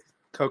 exactly.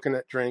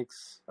 Coconut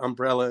drinks,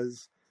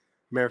 umbrellas,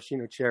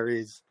 maraschino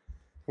cherries.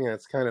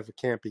 It's kind of a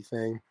campy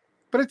thing,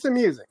 but it's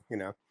amusing,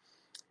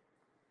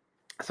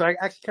 So I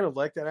actually kind of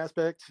like that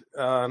aspect.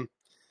 And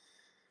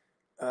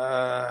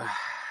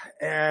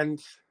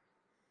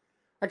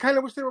I kind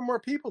of wish there were more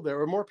people. There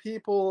were more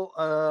people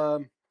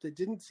that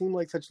didn't seem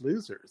like such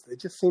losers. They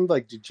just seemed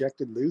like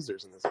dejected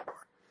losers in this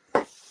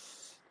bar.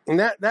 And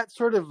that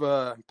sort of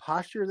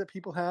posture that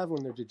people have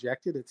when they're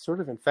dejected, it's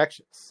sort of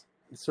infectious.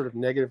 It's sort of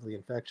negatively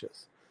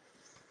infectious.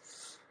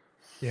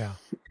 Yeah.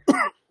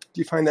 Do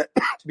you find that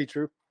to be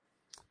true?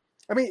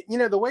 I mean,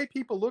 the way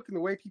people look and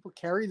the way people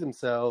carry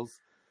themselves,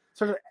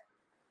 sort of,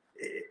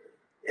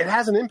 it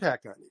has an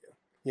impact on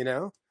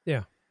you,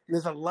 Yeah.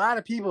 There's a lot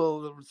of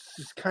people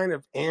just kind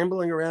of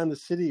ambling around the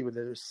city with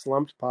their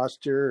slumped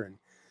posture and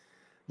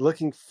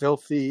looking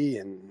filthy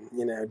and,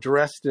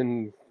 dressed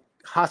in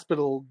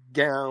hospital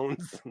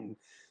gowns and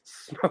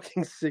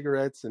smoking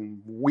cigarettes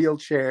and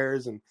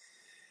wheelchairs. And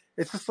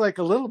it's just like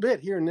a little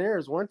bit here and there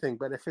is one thing,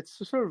 but if it's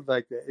sort of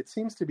like, it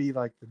seems to be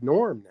like the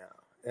norm now.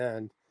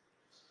 And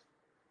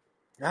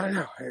I don't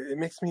know, it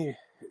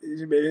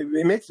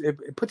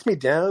puts me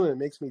down and it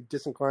makes me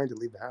disinclined to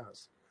leave the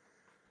house.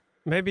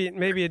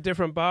 Maybe a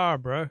different bar,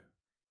 bro,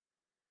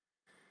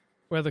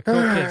 where the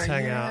cool kids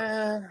hang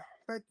out.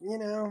 But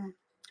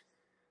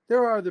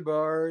there are the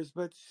bars,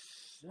 but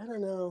I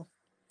don't know.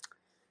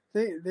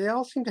 They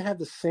all seem to have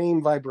the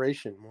same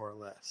vibration, more or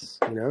less.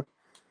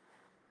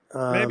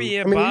 Maybe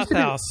a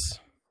bathhouse.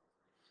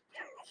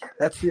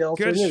 That's the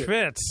alternative.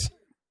 Good Schwitz.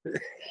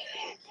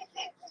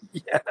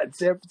 Yeah, in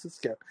San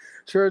Francisco.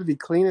 Sure to be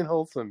clean and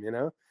wholesome,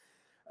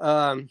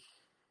 I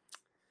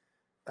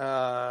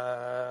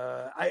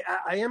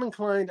am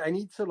inclined. I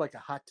need sort of like a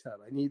hot tub.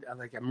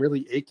 I'm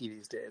really achy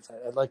these days.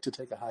 I'd like to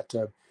take a hot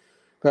tub,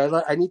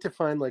 but I need to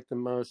find like the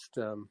most,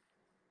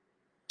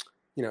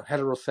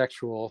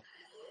 heterosexual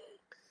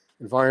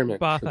environment.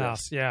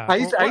 Bathhouse, yeah.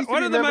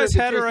 What are the most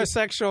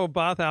heterosexual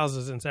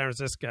bathhouses in San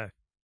Francisco?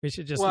 We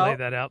should just lay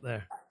that out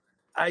there.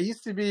 I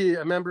used to be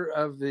a member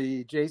of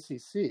the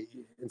JCC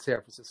in San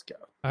Francisco.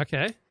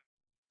 Okay.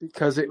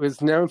 Because it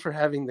was known for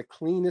having the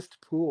cleanest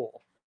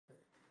pool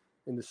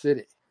in the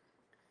city.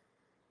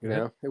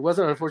 It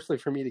wasn't, unfortunately,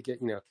 for me to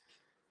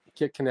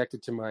get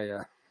connected to my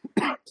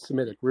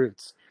Semitic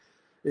roots.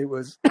 It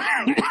was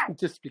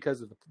just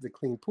because of the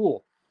clean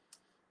pool.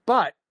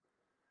 But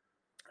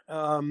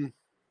the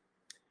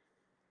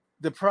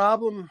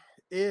problem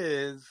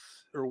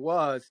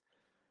was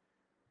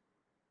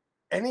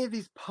any of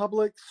these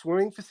public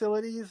swimming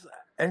facilities,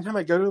 anytime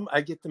I go to them,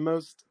 I get the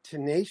most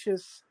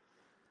tenacious,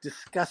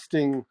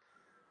 disgusting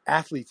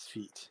athlete's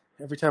feet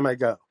every time I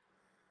go.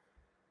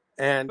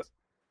 And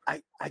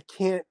I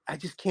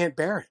just can't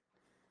bear it.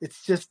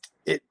 It's just,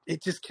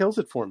 it just kills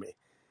it for me.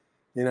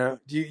 Do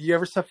you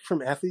ever suffer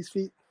from athlete's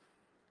feet?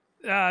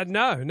 No,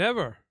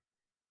 never.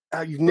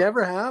 You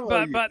never have?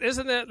 But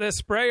isn't it the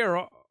spray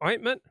or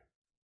ointment?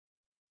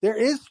 There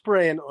is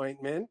spray and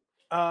ointment.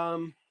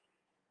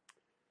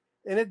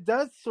 And it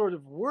does sort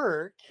of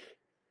work,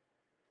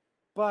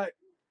 but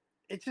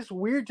it's just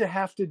weird to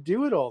have to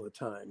do it all the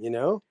time,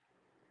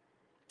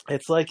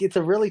 It's like, it's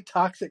a really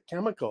toxic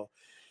chemical.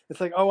 It's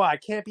like, I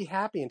can't be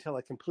happy until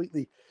I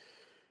completely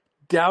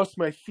douse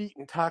my feet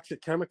in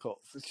toxic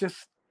chemicals. It's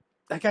just,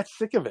 I got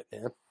sick of it,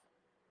 man.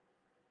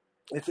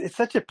 It's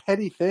such a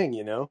petty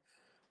thing,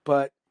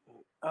 but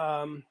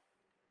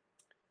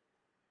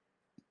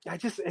it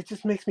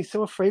just makes me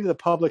so afraid of the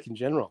public in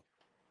general.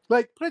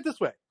 Like, put it this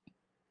way.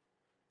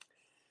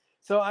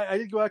 So I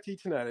did go out to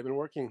eat tonight. I've been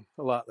working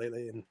a lot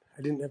lately, and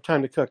I didn't have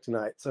time to cook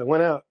tonight. So I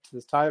went out to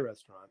this Thai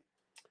restaurant.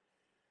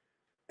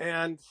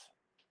 And,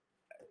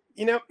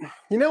 when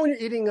you're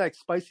eating like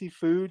spicy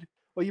food,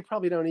 well, you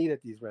probably don't eat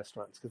at these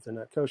restaurants because they're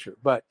not kosher.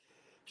 But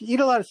if you eat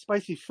a lot of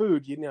spicy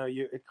food,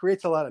 it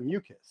creates a lot of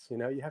mucus.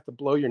 You have to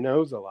blow your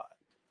nose a lot.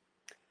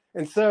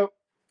 And so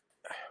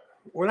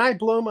when I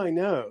blow my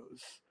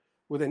nose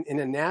in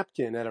a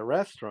napkin at a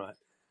restaurant,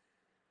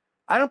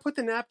 I don't put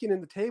the napkin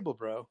in the table,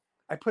 bro.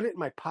 I put it in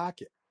my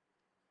pocket,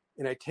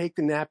 and I take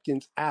the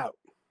napkins out,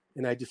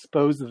 and I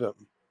dispose of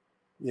them,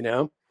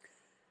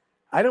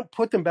 I don't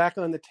put them back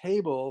on the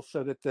table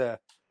so that the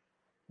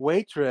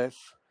waitress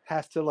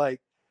has to,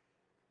 like,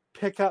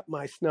 pick up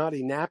my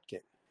snotty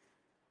napkin,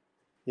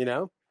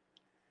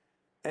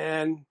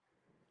 And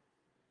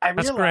I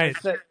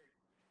realized that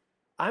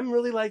I'm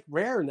really, like,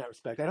 rare in that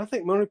respect. I don't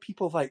think many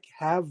people, like,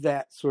 have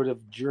that sort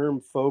of germ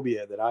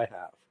phobia that I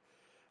have.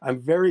 I'm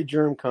very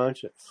germ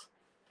conscious.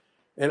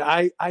 And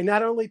I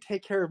not only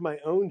take care of my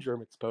own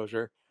germ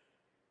exposure,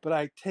 but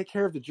I take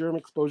care of the germ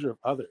exposure of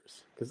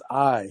others because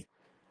I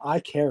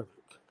care.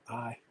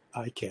 I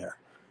care.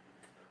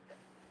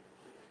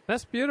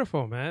 That's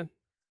beautiful, man.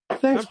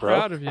 Thanks, I'm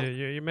proud of you.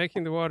 You're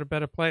making the world a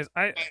better place.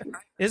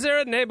 Is there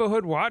a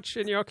neighborhood watch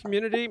in your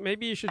community?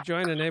 Maybe you should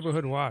join a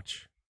neighborhood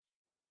watch.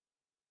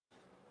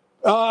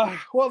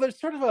 Well, there's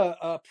sort of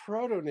a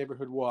proto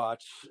neighborhood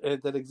watch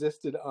that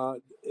exists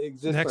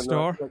next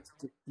door.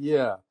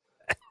 Yeah.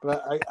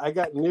 But I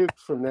got nuked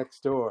from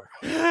next door.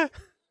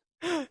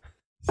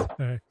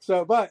 Sorry.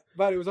 So, but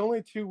it was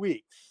only 2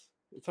 weeks.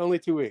 It's only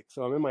 2 weeks,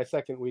 so I'm in my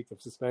second week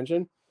of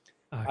suspension.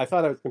 Okay. I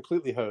thought I was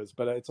completely hosed,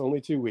 but it's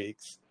only 2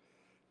 weeks.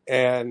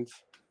 And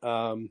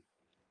the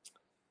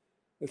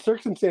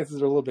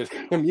circumstances are a little bit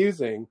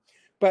amusing,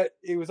 but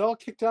it was all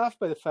kicked off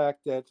by the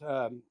fact that,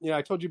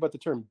 I told you about the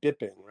term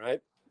bipping,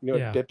 right? You know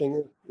what bipping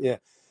is? Yeah.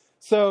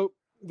 So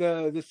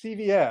the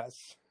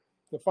CVS,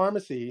 the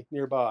pharmacy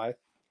nearby,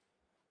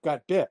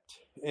 got bipped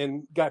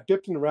in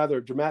a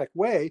rather dramatic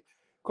way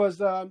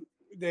because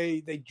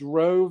they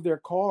drove their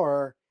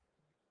car,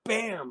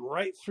 bam,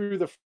 right through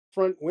the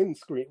front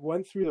windscreen,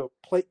 went through the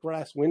plate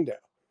glass window.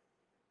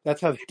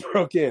 That's how they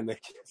broke in. They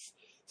just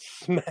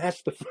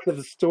smashed the front of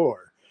the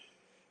store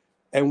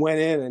and went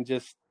in and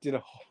just did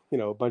a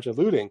bunch of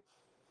looting.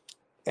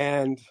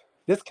 And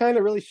this kind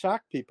of really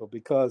shocked people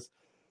because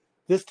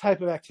this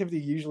type of activity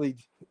usually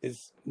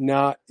is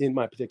not in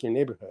my particular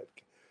neighborhood.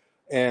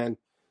 And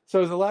so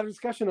there's a lot of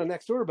discussion on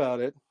Nextdoor about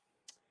it.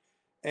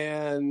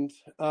 And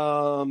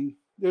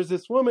there's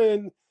this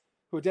woman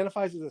who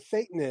identifies as a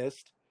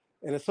Satanist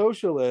and a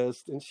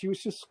socialist, and she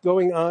was just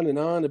going on and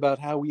on about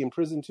how we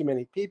imprison too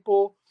many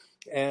people,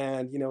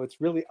 and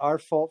it's really our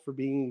fault for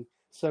being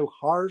so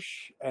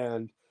harsh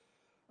and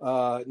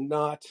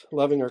not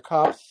loving our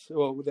cops,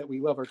 that we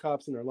love our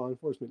cops and our law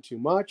enforcement too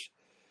much.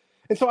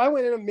 And so I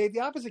went in and made the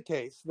opposite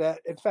case,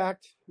 that in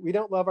fact we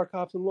don't love our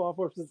cops and law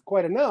enforcement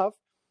quite enough,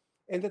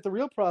 and that the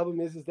real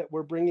problem is that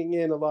we're bringing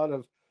in a lot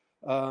of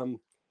low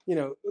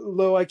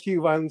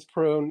IQ,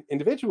 violence-prone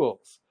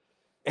individuals.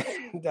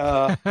 And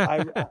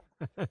I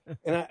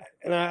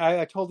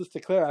told this to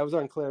Claire. I was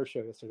on Claire's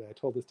show yesterday. I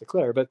told this to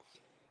Claire, but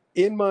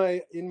in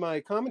my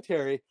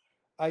commentary,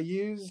 I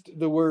used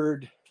the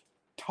word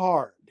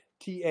tard,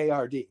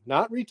 T-A-R-D,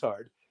 not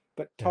retard,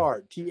 but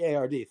tard,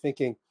 T-A-R-D,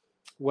 thinking,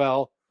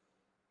 well,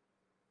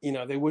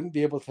 they wouldn't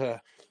be able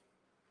to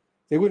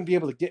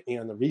get me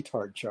on the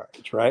retard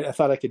charge, right? I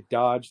thought I could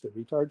dodge the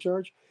retard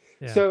charge.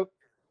 Yeah. So,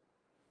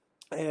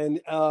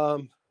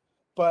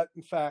 but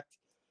in fact,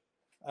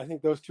 I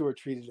think those two are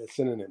treated as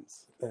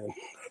synonyms, and I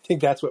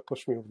think that's what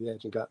pushed me over the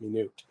edge and got me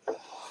nuked.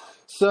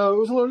 So it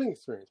was a learning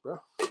experience, bro.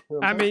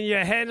 I mean,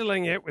 you're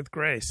handling it with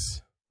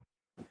grace.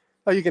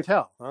 Oh, you can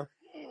tell, huh?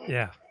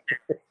 Yeah.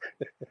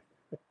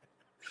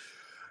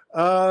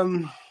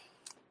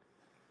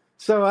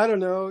 So I don't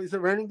know. Is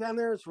it raining down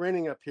there? It's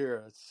raining up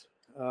here. It's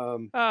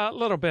a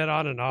little bit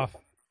on and off.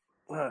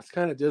 It's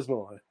kind of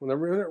dismal. When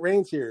it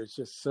rains here, it's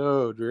just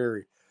so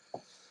dreary.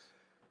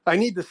 I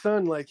need the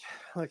sun like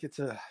it's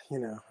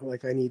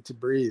like I need to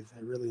breathe. I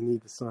really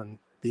need the sun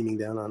beaming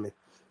down on me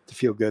to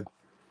feel good.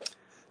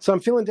 So I'm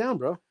feeling down,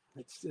 bro.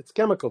 It's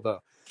chemical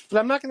though. But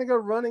I'm not going to go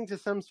running to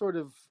some sort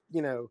of,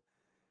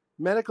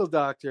 medical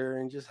doctor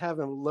and just have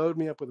them load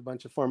me up with a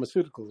bunch of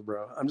pharmaceuticals,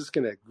 bro. I'm just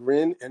going to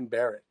grin and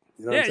bear it.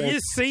 You know what I'm saying? You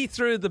see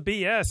through the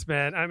BS,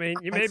 man. I mean,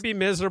 you may be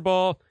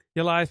miserable.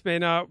 Your life may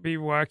not be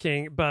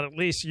working, but at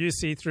least you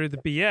see through the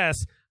BS,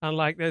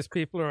 unlike those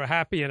people who are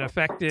happy and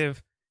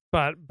effective,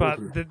 but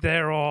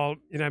they're all,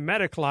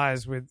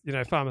 medicalized with,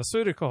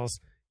 pharmaceuticals.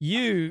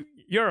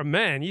 You're a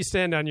man. You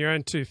stand on your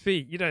own 2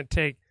 feet. You don't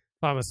take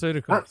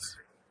pharmaceuticals.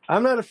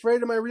 I'm not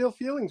afraid of my real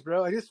feelings,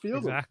 bro. I just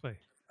feel them. Exactly.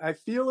 I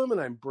feel them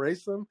and I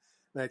embrace them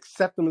and I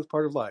accept them as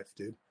part of life,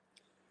 dude.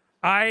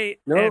 I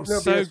am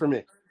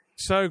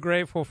so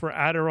grateful for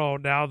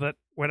Adderall now that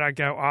when I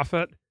go off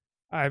it,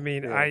 I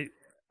mean, I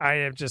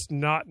am just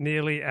not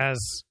nearly as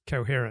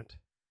coherent.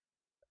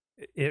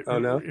 It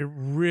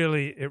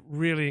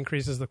really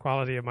increases the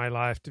quality of my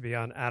life to be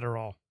on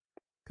Adderall,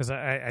 because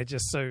I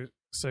just so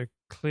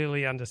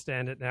clearly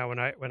understand it now.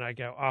 When I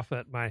go off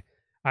it,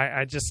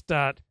 I just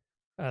start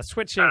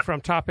switching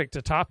from topic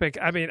to topic.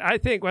 I mean, I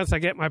think once I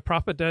get my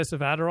proper dose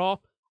of Adderall,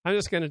 I'm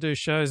just going to do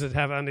shows that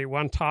have only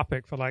one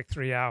topic for like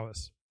 3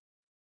 hours.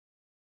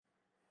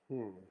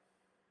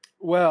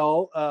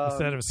 Well,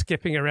 instead of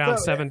skipping around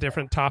 7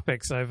 different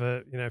topics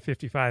over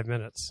 55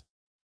 minutes.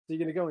 So you're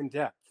going to go in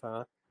depth,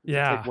 huh?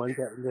 Yeah,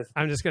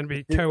 I'm just going to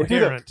be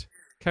coherent,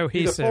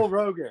 cohesive. The full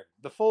Rogan.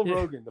 The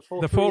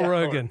full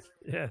Rogan.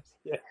 Yes.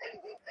 Yeah.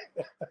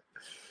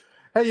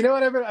 Hey, you know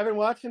what I've been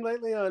watching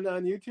lately on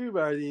YouTube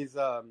are these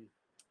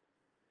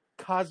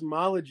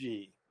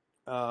cosmology,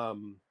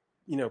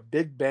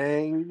 Big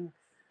Bang,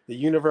 the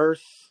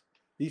universe,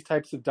 these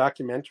types of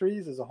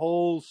documentaries. There's a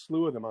whole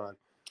slew of them on.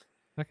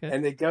 Okay.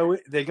 And they go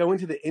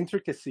into the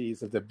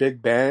intricacies of the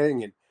Big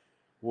Bang and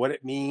what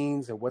it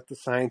means and what the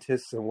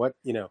scientists and what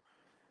the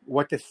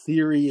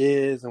theory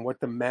is and what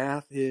the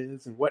math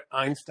is and what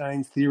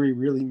Einstein's theory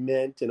really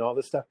meant and all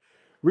this stuff.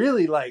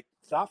 Really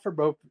thought for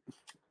both.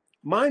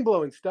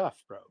 Mind-blowing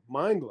stuff, bro.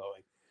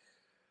 Mind-blowing.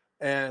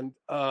 And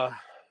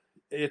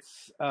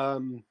it's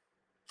kind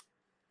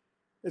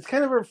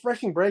of a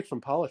refreshing break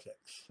from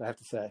politics, I have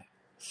to say.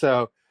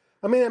 So,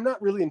 I mean, I'm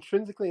not really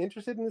intrinsically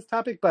interested in this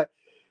topic, but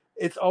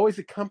it's always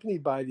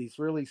accompanied by these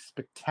really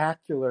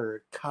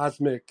spectacular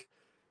cosmic,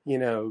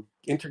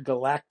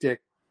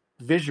 intergalactic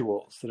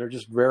visuals that are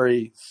just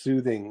very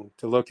soothing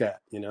to look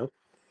at, And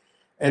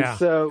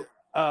so,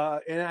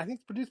 and I think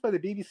it's produced by the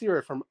BBC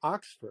or from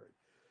Oxford.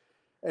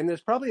 And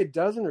there's probably a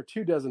dozen or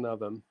 2 dozen of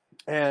them.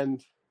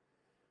 And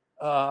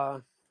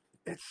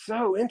It's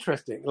so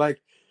interesting.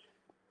 Like,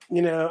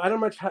 you know, I don't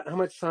know how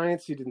much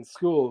science you did in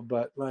school,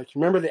 but like,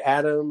 remember the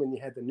atom and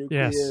you had the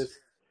nucleus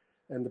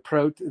and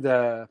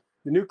the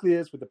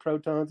nucleus with the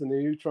protons and the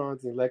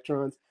neutrons and the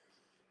electrons.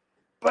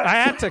 But I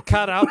had to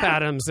cut up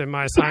atoms in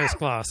my science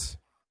class.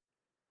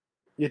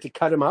 You had to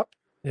cut them up?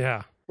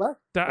 Yeah. What?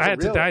 I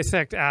had to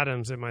dissect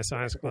atoms in my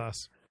science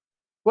class.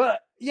 Well,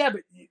 yeah,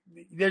 but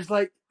there's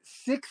like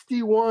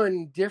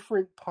 61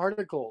 different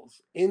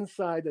particles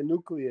inside the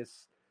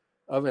nucleus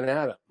of an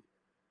atom.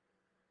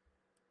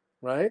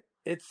 Right?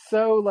 It's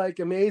so like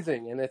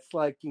amazing. And it's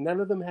like none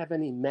of them have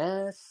any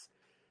mass.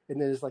 And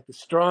there's like the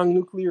strong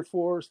nuclear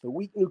force, the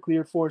weak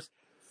nuclear force.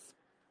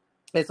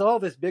 It's all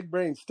this big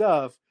brain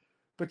stuff,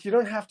 but you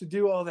don't have to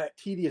do all that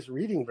tedious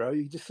reading, bro.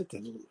 You just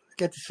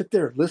get to sit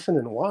there and listen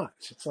and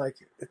watch. It's like,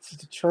 it's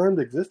a charmed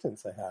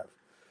existence I have.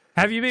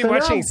 Have you been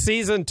watching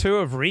season 2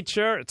 of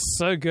Reacher? It's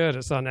so good.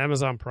 It's on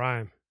Amazon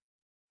Prime.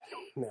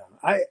 No,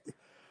 I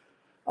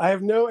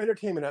have no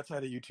entertainment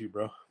outside of YouTube,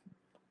 bro.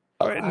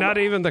 Not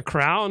even The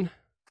Crown?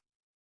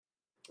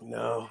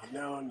 No.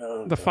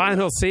 The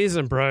final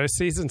season, bro.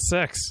 Season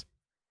 6.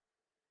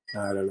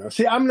 I don't know.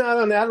 See, I'm not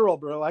on Adderall,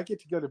 bro. I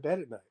get to go to bed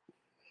at night.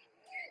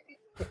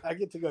 I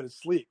get to go to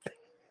sleep.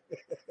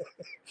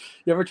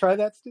 You ever try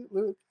that,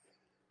 Luke?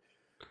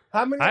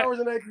 How many hours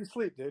a night do you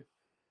sleep, dude?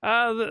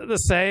 The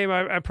same.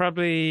 I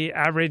probably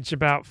average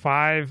about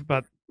 5,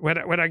 but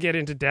when I get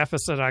into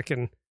deficit, I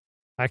can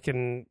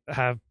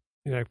have,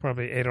 you know,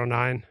 probably 8 or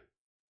 9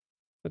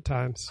 at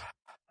times.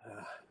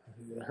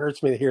 It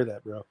hurts me to hear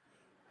that, bro.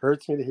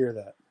 Hurts me to hear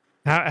that.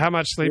 How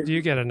much sleep do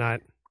you get a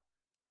night?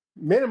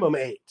 Minimum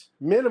 8.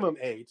 Minimum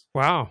 8.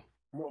 Wow.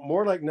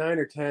 More like 9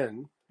 or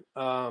 10.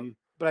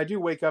 But I do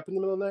wake up in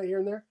the middle of the night here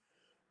and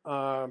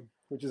there,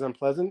 which is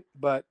unpleasant.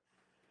 But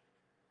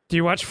do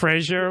you watch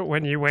Frasier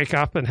when you wake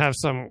up and have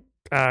some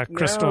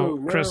crystal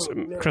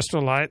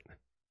crystal light?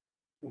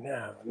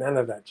 No, none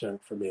of that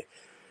junk for me.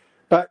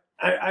 But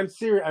I'm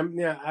serious.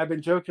 I've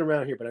been joking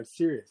around here, but I'm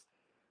serious.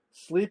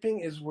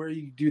 Sleeping is where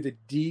you do the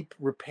deep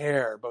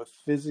repair, both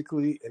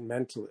physically and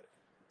mentally.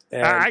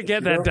 And I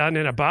get that done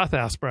in a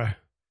bathhouse, bro.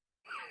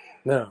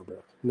 No,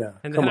 bro. No.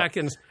 And then I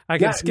can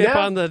skip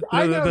on the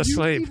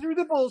sleep. You see through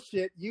the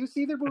bullshit. You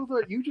see the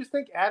bullshit. You just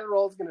think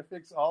Adderall is going to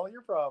fix all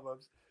your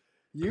problems.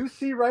 You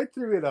see right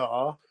through it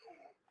all.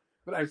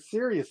 But I'm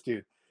serious,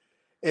 dude.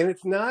 And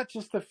it's not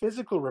just the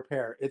physical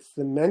repair. It's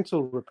the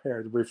mental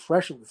repair, the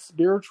refreshment, the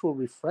spiritual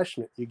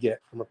refreshment you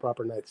get from a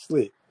proper night's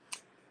sleep.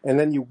 And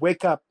then you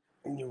wake up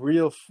and you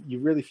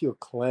really feel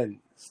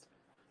cleansed,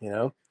 you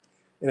know?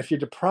 And if you're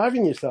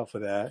depriving yourself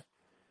of that,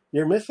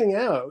 you're missing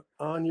out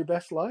on your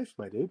best life,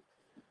 my dude.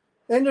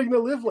 And you're not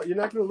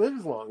going to live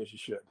as long as you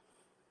should.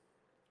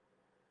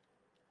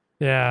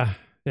 Yeah.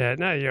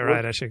 No, you're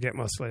right. I should get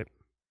more sleep.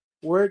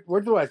 Word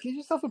to wise. Get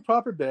yourself a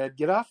proper bed.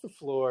 Get off the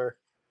floor.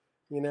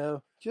 You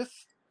know, just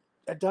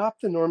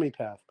adopt the normie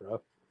path,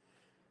 bro.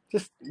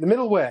 Just the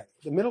middle way.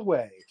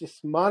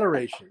 Just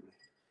moderation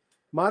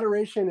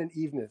and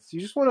evenness.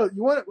 What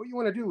you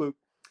want to do, Luke,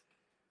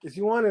 is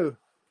you want to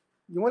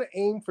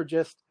aim for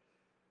just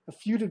a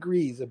few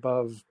degrees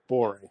above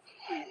boring.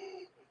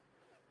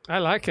 I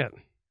like it.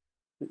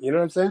 You know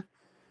what I'm saying?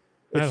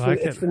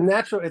 It's the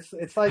natural.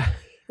 It's like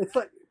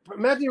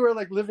imagine you were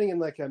like living in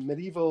like a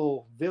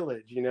medieval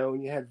village, you know,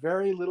 and you had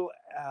very little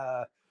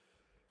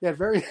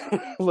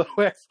low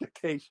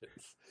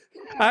expectations.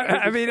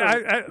 I mean,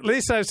 at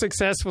least I've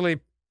successfully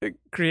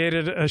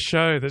created a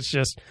show that's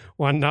just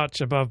one notch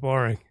above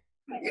boring.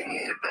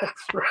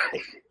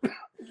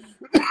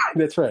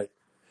 That's right.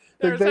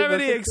 There's so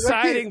many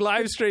exciting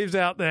live streams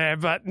out there,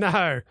 but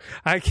no,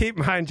 I keep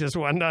mine just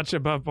one notch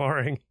above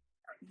boring.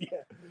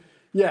 Yeah.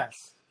 Yes.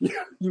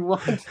 You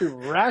want to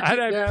ratchet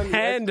down.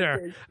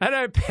 I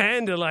don't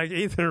pander like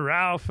Ethan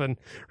Ralph and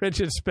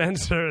Richard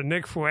Spencer and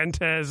Nick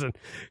Fuentes and,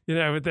 you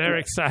know, with their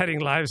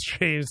exciting live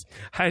streams.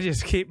 I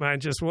just keep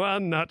mine just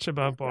one notch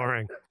above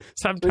boring.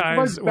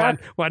 Sometimes one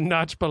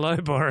notch below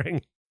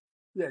boring.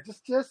 Yeah,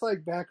 just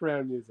like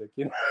background music,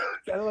 you know,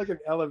 kind of like an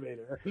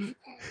elevator.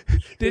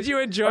 Did you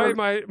enjoy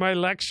my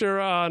lecture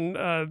on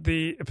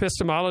the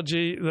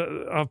epistemology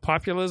of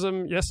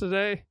populism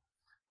yesterday?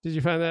 Did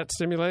you find that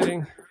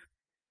stimulating?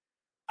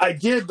 I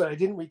did, but I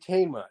didn't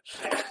retain much.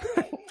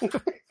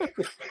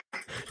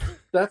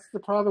 That's the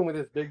problem with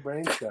this big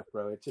brain stuff,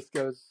 bro. It just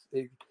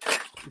it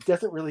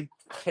doesn't really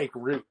take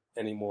root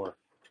anymore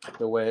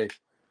the way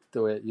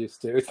it used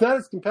to. It's not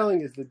as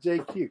compelling as the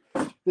JQ.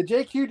 The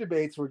JQ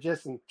debates were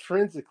just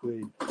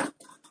intrinsically,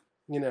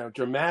 you know,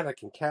 dramatic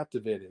and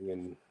captivating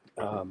and,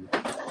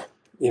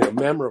 you know,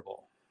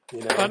 memorable.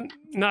 You know? But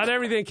not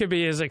everything can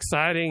be as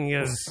exciting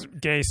as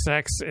gay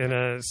sex in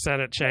a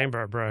Senate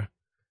chamber, bro.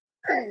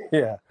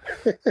 Yeah.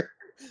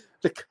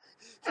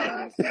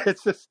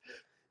 It's just,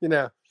 you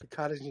know, the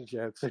cottaging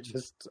jokes are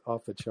just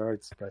off the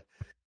charts. But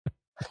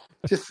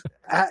just,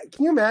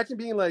 can you imagine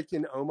being like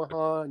in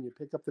Omaha and you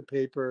pick up the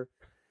paper,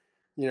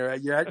 you know,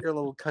 you're at your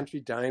little country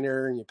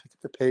diner and you pick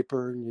up the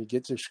paper and you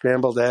get your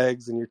scrambled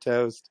eggs and your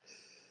toast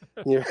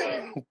You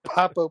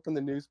pop open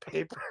the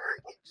newspaper,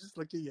 just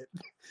looking at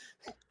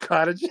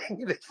cottaging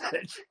in the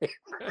Senate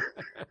chamber.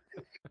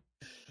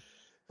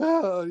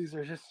 Oh, these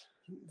are just,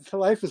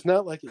 life is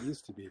not like it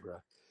used to be, bro.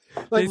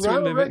 Like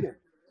Ronald Reagan.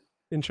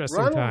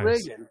 Interesting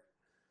times.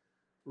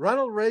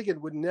 Ronald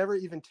Reagan would never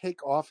even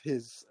take off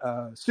his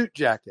suit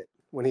jacket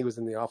when he was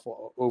in the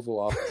Oval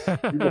Office.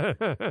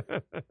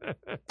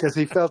 Because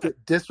he felt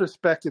it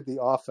disrespected the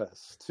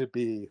office to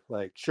be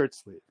like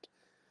shirt-sleeved.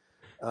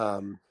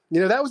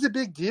 That was a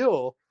big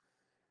deal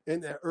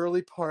in the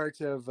early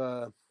part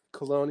of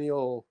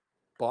colonial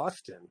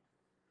Boston.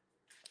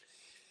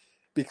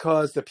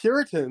 Because the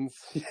Puritans,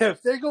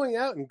 if they're going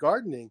out and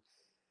gardening,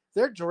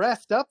 they're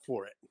dressed up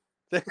for it.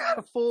 They got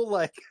a full,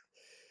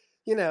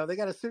 they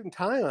got a suit and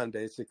tie on,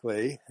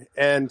 basically.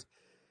 And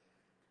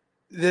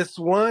this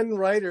one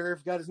writer, I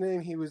forgot his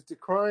name, he was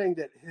decrying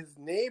that his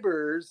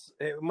neighbors,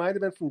 it might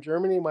have been from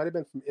Germany, it might have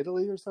been from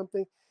Italy or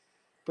something,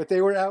 but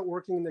they were out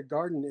working in the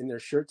garden in their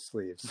shirt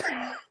sleeves.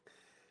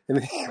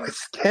 And he was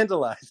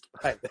scandalized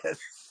by this.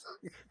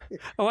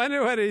 I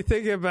wonder what he'd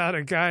think about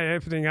a guy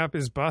opening up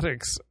his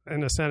buttocks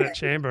in the Senate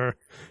chamber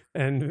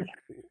and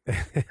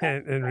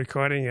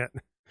recording it.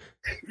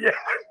 Yeah.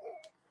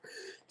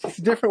 It's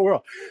a different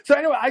world. So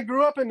anyway, I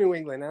grew up in New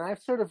England, and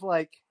I've sort of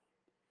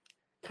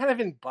kind of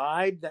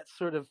imbibed that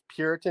sort of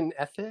Puritan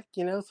ethic,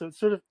 so it's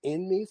sort of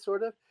in me,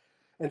 sort of.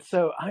 And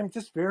so I'm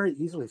just very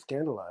easily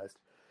scandalized.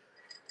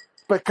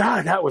 But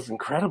God, that was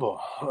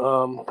incredible.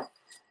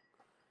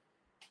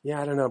 Yeah,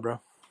 I don't know,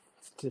 bro.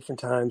 It's different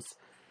times.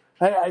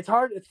 It's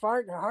hard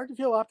to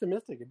feel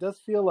optimistic. It does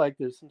feel like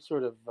there's some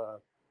sort of,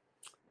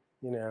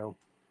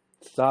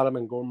 Sodom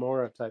and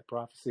Gomorrah type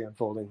prophecy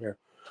unfolding here.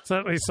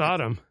 Certainly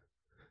Sodom.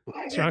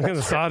 Strong in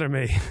the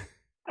sodomy.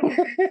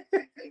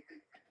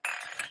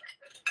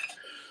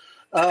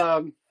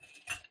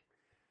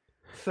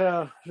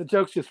 So the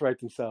jokes just write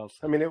themselves.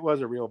 I mean, it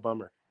was a real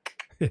bummer.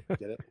 Yeah.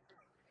 Get it?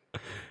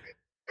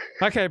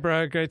 Okay,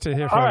 bro. Great to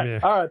hear from you.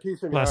 All right.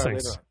 Peace and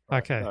blessings.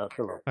 Okay.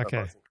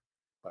 Okay.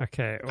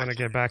 Okay. I want to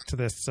get back to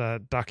this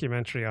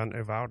documentary on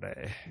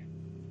Uvalde.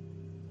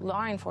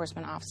 Law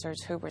enforcement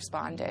officers who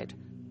responded,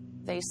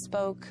 they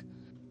spoke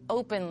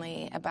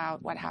openly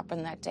about what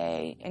happened that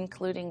day,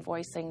 including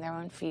voicing their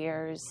own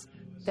fears,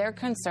 their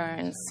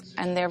concerns,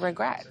 and their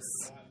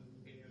regrets.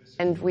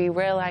 And we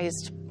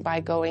realized by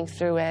going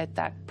through it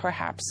that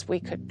perhaps we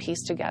could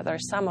piece together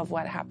some of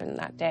what happened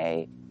that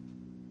day.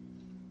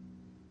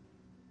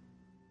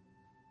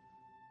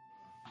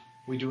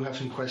 We do have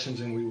some questions,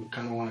 and we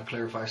kind of want to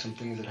clarify some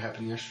things that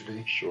happened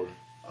yesterday. Sure.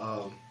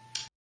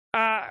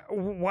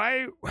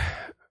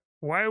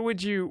 Why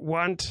would you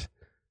want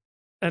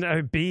an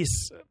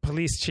obese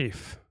police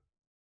chief?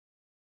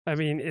 I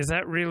mean, is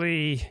that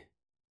really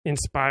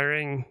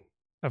inspiring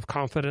of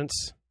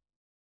confidence?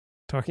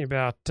 Talking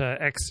about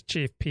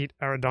ex-Chief Pete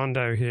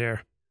Arredondo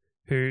here,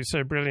 who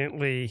so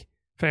brilliantly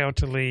failed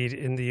to lead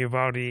in the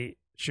Uvalde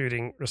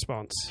shooting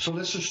response. So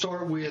let's just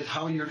start with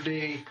how your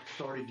day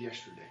started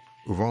yesterday.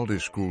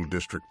 Uvalde School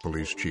District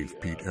Police Chief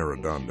Pete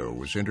Arredondo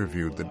was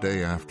interviewed the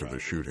day after the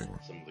shooting.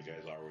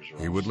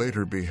 He would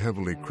later be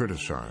heavily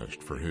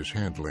criticized for his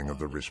handling of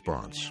the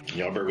response.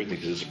 Y'all bear with me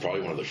because this is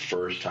probably one of the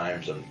first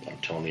times I'm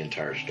telling the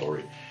entire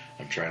story.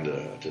 I'm trying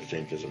to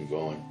think as I'm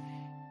going.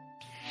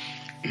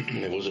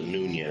 It wasn't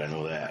noon yet, I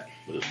know that,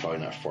 but it's probably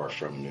not far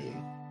from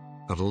noon.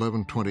 At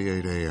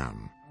 11:28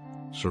 a.m.,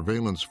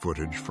 surveillance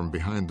footage from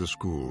behind the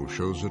school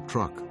shows a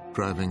truck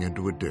driving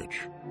into a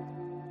ditch.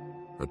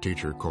 A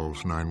teacher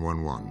calls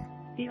 911.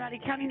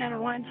 Uvalde County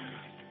 911.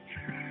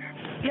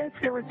 Yes,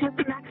 there was just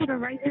an accident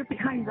right there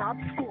behind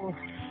Rob's school.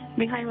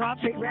 Behind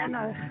Rob's school?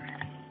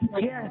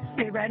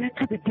 They ran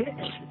into the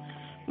ditch.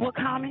 What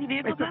how many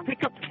vehicles? It's a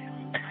pickup.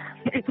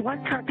 It's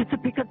one truck. It's a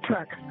pickup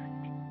truck.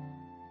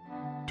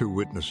 Two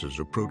witnesses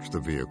approach the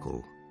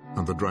vehicle,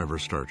 and the driver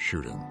starts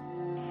shooting.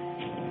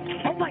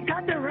 Oh my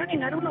God, they're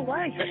running. I don't know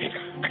why.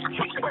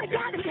 Oh my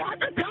God, he has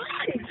to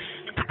die.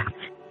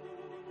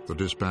 The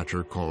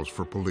dispatcher calls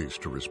for police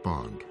to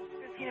respond.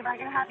 If I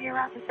can have you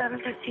around to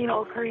 715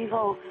 Old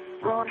Carrizo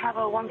Road, have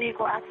a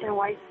one-vehicle accident,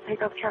 white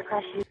pickup truck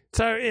crashing.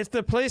 So if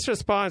the police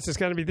response is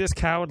going to be this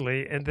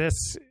cowardly and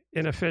this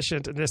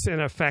inefficient and this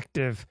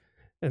ineffective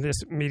and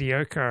this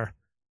mediocre,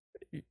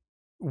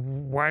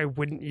 why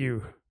wouldn't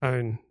you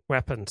own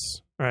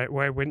weapons, right?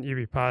 Why wouldn't you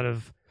be part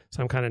of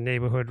some kind of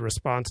neighborhood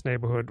response,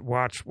 neighborhood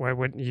watch? Why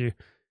wouldn't you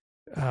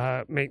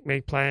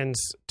make plans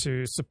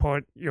to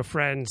support your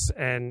friends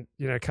and,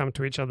 come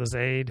to each other's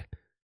aid?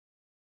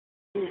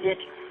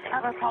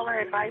 Have a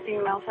caller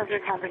advising male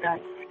subject has a gun.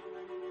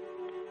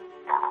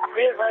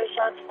 We advise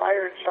shots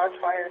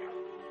fired.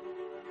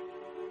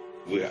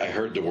 I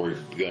heard the word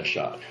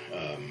gunshot.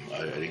 I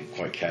didn't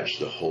quite catch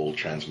the whole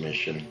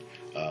transmission.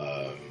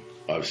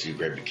 Obviously, you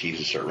grab your keys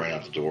and start running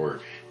out the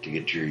door to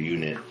get to your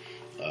unit.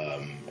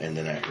 And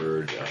then I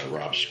heard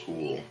Rob's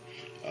school.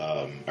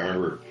 I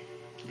remember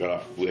got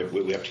off. We have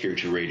to carry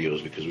two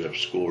radios because we have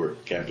school or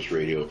campus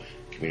radio,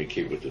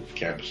 communicate with the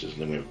campuses,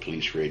 and then we have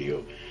police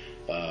radio.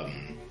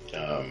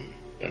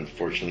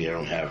 Unfortunately, I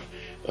don't have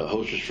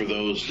holsters for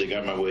those. They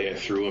got my way. I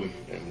threw them,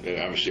 and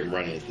obviously I'm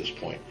running at this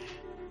point.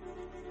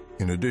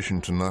 In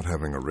addition to not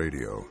having a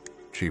radio,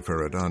 Chief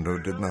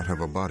Arredondo did not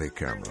have a body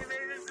camera.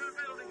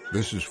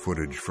 This is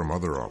footage from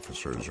other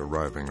officers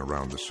arriving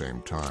around the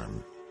same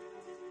time.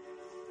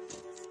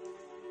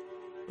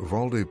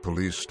 Uvalde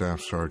Police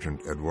Staff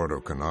Sergeant Eduardo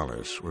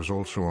Canales was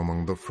also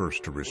among the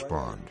first to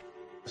respond.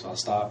 So I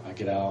stop, I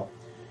get out,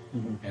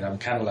 and I'm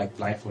kind of like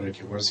blindfolded.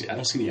 Okay, I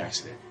don't see the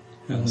accident.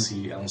 I don't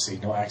see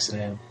no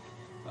accident.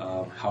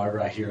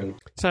 However, I hear.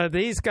 So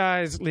these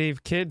guys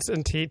leave kids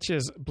and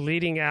teachers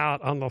bleeding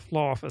out on the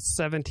floor for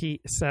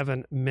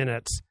 77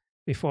 minutes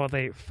before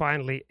they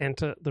finally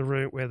enter the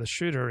room where the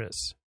shooter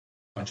is.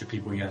 A bunch of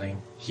people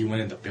yelling, "He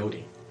went in the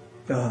building."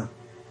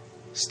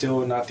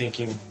 Still not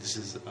thinking this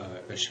is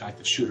a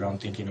active shooter. I'm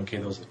thinking, okay,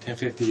 those are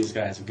 1050. This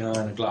guy has a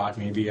gun, a Glock,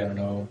 maybe, I don't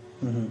know.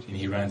 And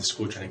he ran to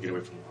school trying to get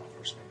away from law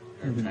enforcement,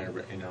 trying to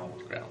run on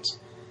the grounds.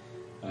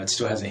 It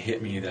still hasn't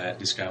hit me that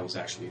this guy was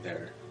actually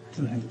there,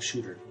 an active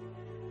shooter.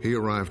 He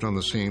arrived on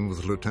the scene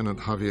with Lieutenant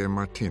Javier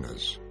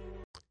Martinez.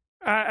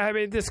 I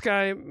mean, this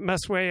guy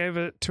must weigh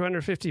over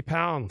 250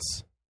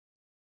 pounds.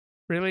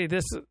 Really?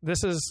 This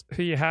is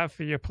who you have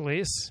for your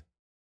police?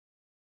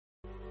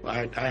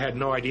 I had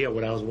no idea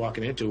what I was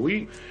walking into.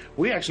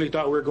 We actually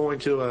thought we were going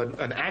to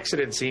an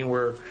accident scene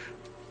where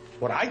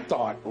what I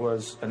thought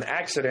was an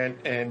accident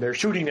and they're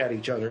shooting at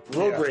each other.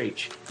 Road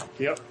rage.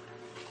 Yep.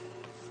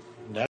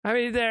 I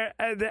mean, there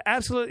are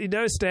absolutely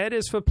no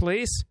standards for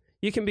police.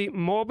 You can be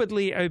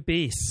morbidly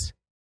obese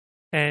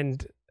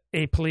and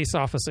a police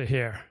officer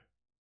here.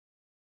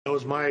 That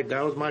was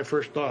my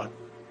first thought.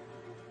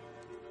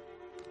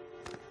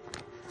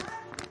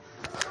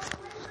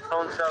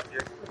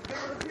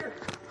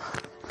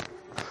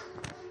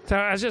 So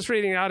I was just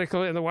reading an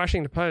article in the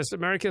Washington Post.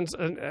 Americans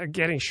are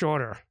getting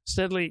shorter,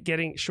 steadily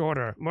getting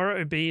shorter, more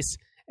obese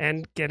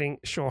and getting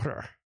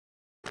shorter.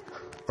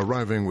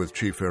 Arriving with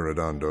Chief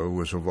Arredondo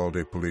was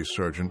Uvalde Police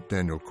Sergeant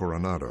Daniel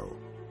Coronado.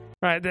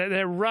 Right,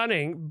 they're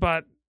running,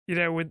 but you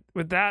know,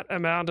 with that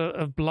amount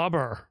of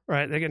blubber,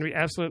 right, they're going to be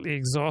absolutely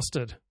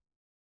exhausted.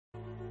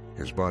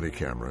 His body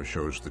camera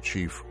shows the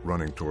chief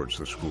running towards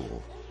the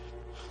school.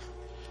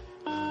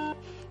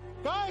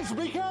 Guys,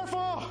 be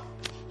careful!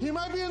 He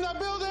might be in that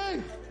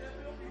building!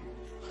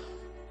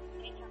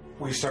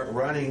 We start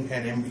running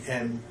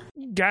and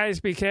guys,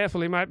 be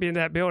careful, he might be in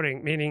that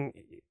building, meaning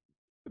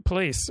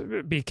police,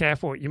 be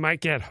careful, you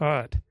might get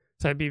hurt.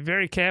 So be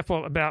very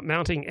careful about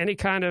mounting any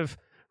kind of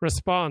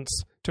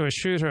response to a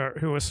shooter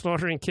who is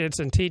slaughtering kids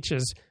and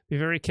teachers. Be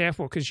very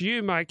careful because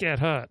you might get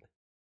hurt.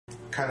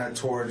 Kind of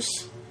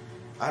towards,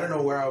 I don't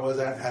know where I was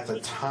at the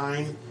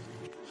time.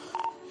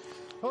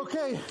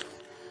 Okay,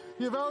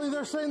 Uvalde,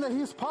 they're saying that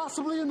he's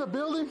possibly in the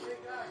building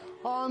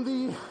on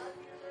the...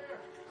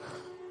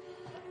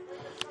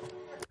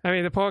 I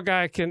mean, the poor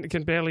guy can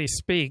barely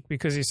speak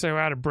because he's so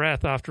out of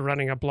breath after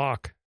running a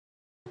block.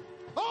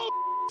 Oh,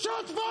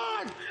 shots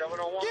fired!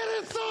 Get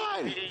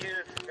inside!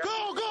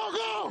 Go, go,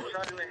 go!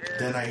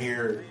 Then I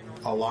hear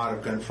a lot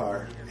of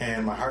gunfire,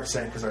 and my heart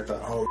sank because I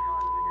thought, oh,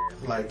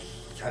 like,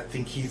 I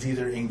think he's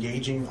either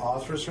engaging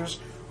officers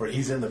or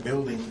he's in the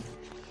building.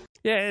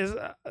 Yeah,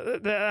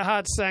 the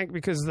heart sank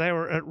because they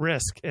were at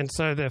risk, and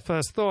so their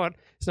first thought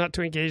is not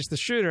to engage the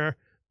shooter,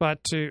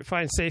 but to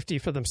find safety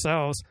for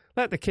themselves.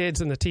 Let the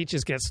kids and the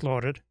teachers get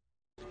slaughtered.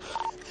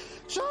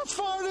 Shots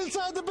fired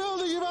inside the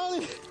building,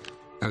 Uvalde!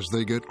 As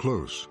they get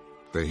close,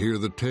 they hear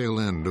the tail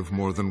end of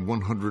more than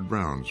 100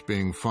 rounds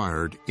being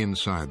fired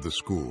inside the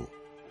school.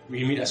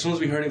 As soon as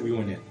we heard it, we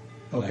went in.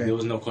 Okay. Like, there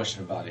was no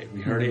question about it.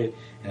 We heard it,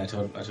 and I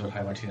told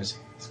Javier Martinez,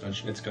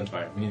 it's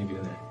gunfire. We need to get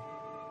in there.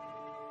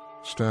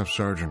 Staff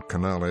Sergeant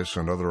Canales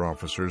and other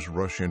officers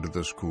rush into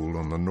the school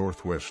on the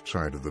northwest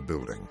side of the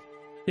building.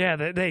 Yeah,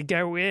 they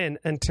go in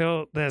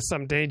until there's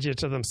some danger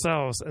to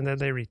themselves, and then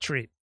they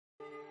retreat.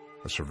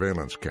 A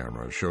surveillance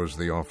camera shows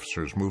the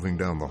officers moving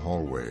down the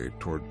hallway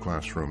toward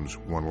classrooms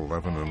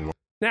 111 and 1.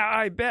 Now,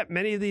 I bet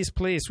many of these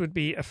police would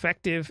be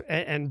effective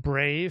and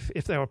brave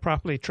if they were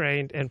properly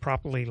trained and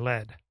properly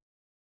led.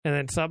 And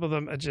then some of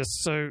them are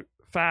just so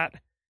fat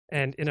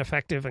and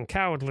ineffective and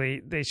cowardly,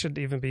 they shouldn't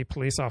even be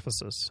police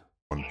officers.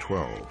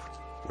 112,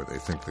 where they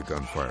think the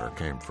gunfire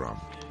came from.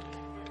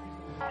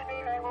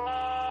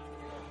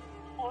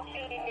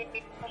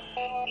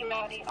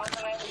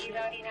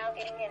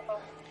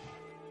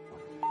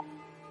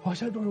 Watch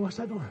that door, watch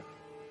that door.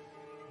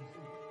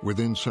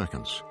 Within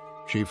seconds,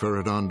 Chief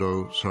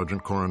Arredondo,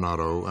 Sergeant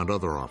Coronado, and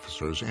other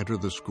officers enter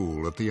the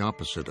school at the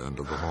opposite end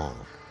of the hall.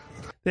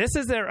 This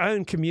is their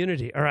own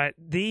community, all right?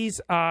 These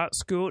are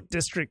school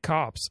district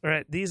cops, all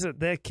right? These are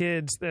their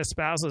kids, their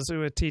spouses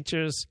who are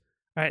teachers,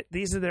 all right?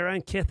 These are their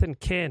own kith and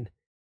kin.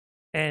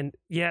 And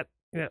yet,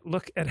 you know,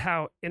 look at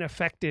how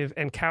ineffective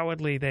and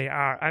cowardly they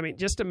are. I mean,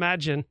 just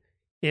imagine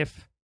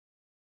if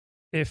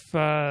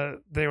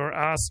they were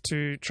asked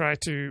to try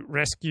to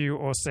rescue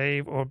or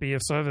save or be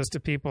of service to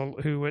people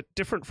who were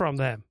different from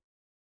them.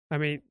 I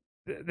mean,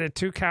 they're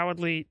too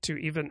cowardly to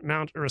even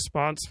mount a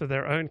response for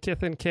their own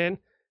kith and kin.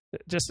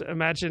 Just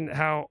imagine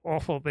how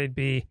awful they'd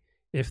be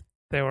if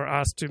they were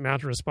asked to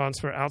mount a response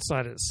for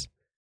outsiders.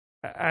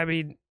 I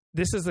mean,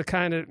 this is the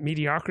kind of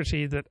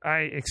mediocrity that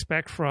I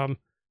expect from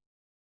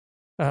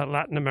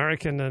Latin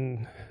American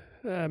and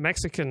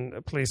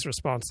Mexican police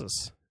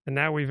responses. And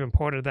now we've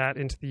imported that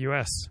into the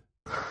U.S.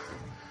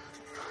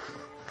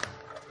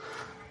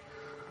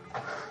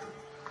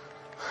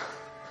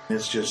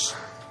 It's just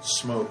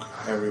smoke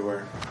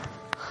everywhere.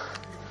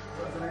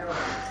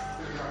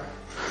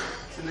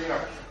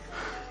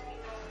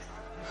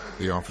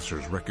 The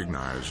officers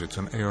recognize it's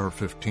an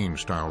AR-15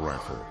 style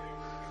rifle.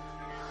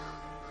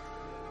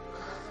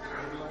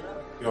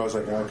 I was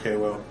like, okay,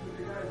 well,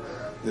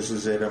 this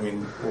is it. I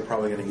mean, we're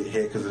probably going to get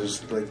hit because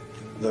it's like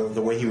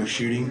the way he was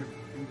shooting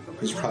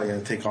was probably going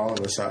to take all of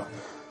us out.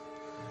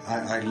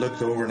 I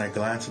looked over and I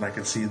glanced and I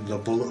could see the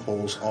bullet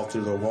holes all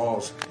through the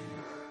walls.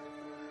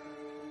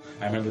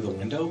 I remember the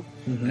window,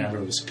 and I remember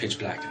it was pitch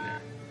black in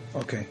there.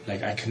 Okay.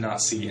 Like, I could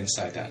not see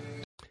inside that.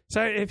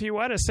 So if you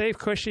want a safe,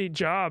 cushy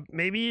job,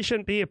 maybe you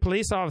shouldn't be a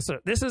police officer.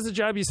 This is the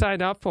job you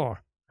signed up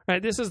for.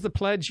 Right? This is the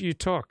pledge you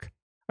took.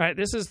 Right?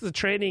 This is the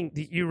training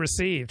that you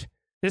received.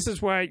 This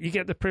is why you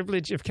get the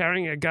privilege of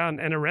carrying a gun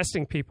and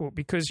arresting people,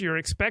 because you're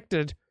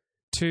expected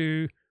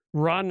to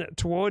run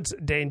towards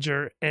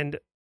danger and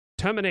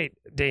terminate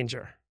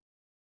danger.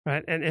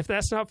 Right? And if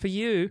that's not for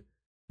you,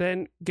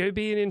 then go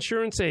be an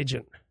insurance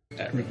agent.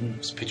 That room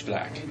was pitch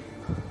black.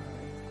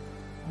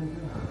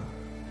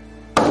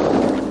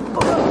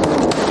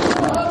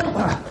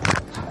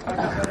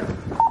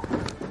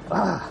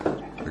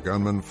 The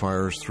gunman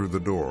fires through the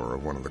door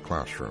of one of the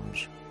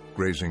classrooms,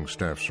 grazing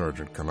Staff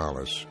Sergeant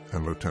Canales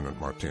and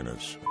Lieutenant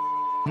Martinez.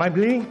 Am I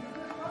bleeding?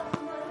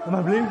 Am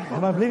I bleeding?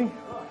 Am I bleeding?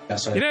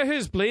 You know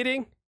who's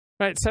bleeding?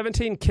 Right,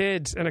 17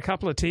 kids and a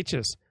couple of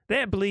teachers.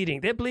 They're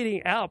bleeding. They're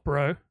bleeding out,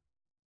 bro.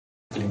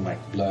 Feeling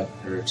like blood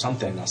or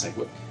something. I was like,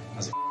 what? I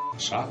was like,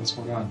 shot? What's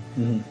going on?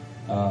 Mm-hmm.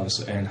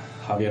 And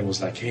Javier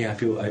was like, hey, I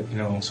feel like,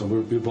 so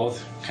we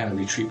both kind of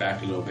retreat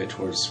back a little bit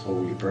towards where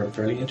we were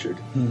fairly injured.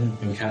 Mm-hmm.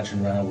 And we kind of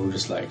turned around and we were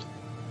just like,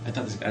 I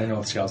didn't know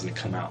if this guy was going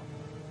to come out.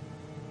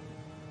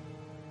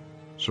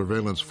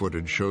 Surveillance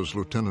footage shows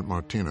Lieutenant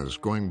Martinez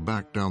going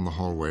back down the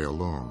hallway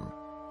alone,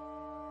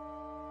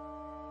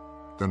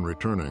 then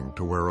returning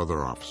to where other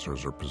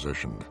officers are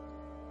positioned.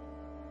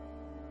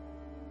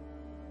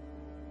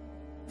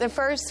 The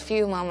first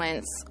few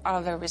moments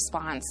of a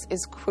response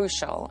is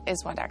crucial,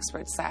 is what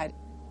experts said.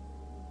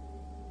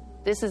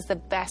 This is the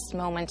best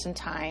moment in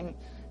time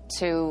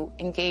to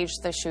engage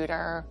the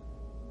shooter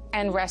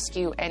and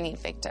rescue any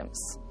victims.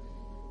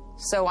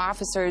 So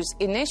officers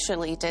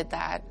initially did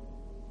that,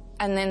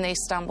 and then they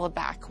stumbled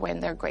back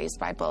when they're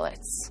grazed by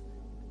bullets.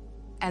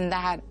 And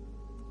that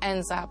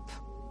ends up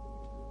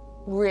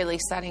really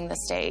setting the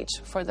stage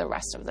for the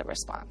rest of the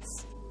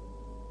response.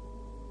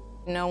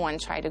 No one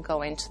tried to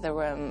go into the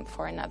room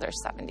for another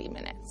 70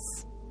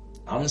 minutes.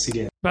 Honestly,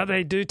 didn't. But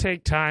they do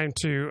take time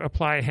to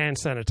apply hand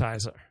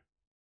sanitizer.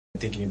 I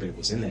think anybody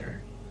was in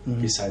there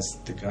besides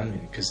the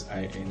gunman, because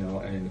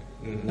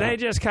they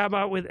just come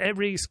up with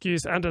every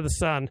excuse under the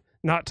sun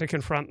not to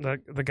confront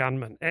the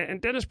gunman.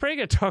 And Dennis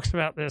Prager talks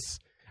about this,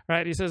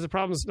 right? He says the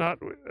problem's not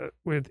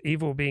with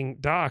evil being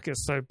dark;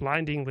 it's so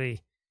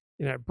blindingly,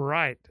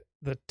 bright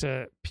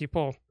that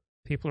people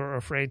are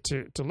afraid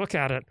to look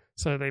at it,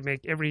 so they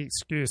make every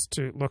excuse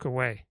to look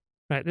away.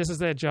 Right? This is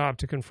their job,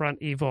 to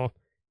confront evil,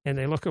 and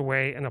they look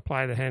away and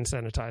apply the hand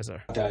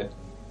sanitizer. That,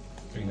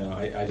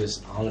 I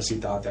just honestly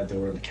thought that they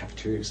were in the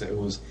cafeteria,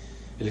 because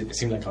it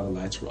seemed like all the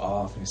lights were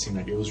off, and it seemed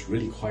like it was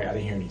really quiet. I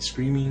didn't hear any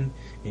screaming,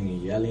 any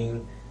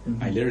yelling.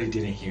 Mm-hmm. I literally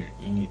didn't hear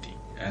anything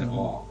at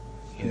all.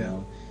 You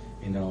know,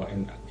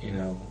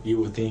 you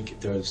would think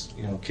there's,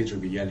 kids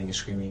would be yelling and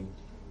screaming.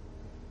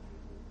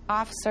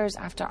 Officers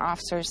after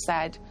officers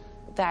said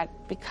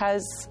that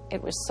because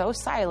it was so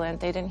silent,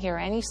 they didn't hear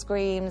any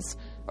screams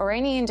or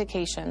any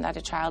indication that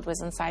a child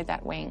was inside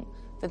that wing,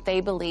 that they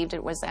believed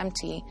it was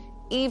empty,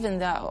 even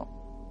though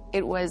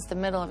it was the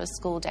middle of a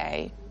school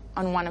day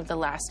on one of the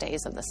last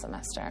days of the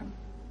semester.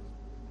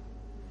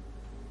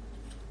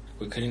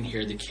 We couldn't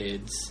hear the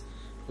kids.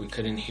 We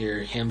couldn't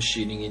hear him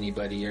shooting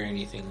anybody or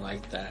anything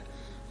like that.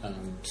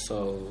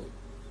 So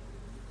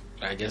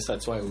I guess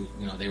that's why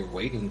they were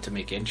waiting to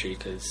make entry,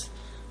 because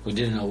we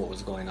didn't know what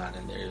was going on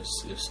in there. It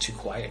was too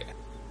quiet.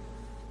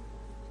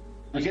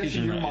 I guess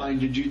in your mind,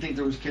 did you think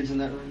there was kids in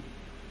that room?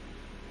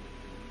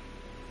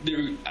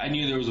 I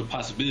knew there was a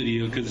possibility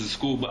because of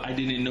school, but I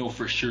didn't know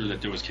for sure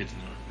that there was kids in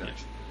the room.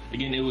 Yes.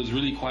 Again, it was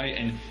really quiet,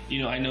 and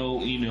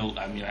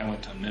I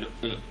went to middle.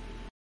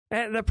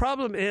 And the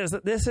problem is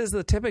that this is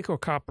the typical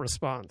cop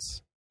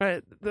response.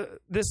 Right?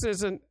 This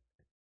isn't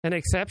an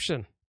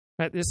exception.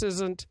 Right? This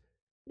isn't,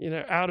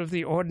 out of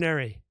the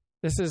ordinary.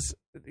 This is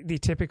the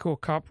typical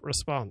cop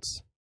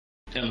response.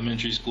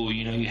 Elementary school,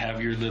 you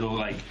have your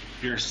little,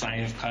 your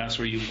science class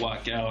where you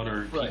walk out,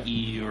 or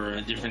PE, or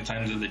at different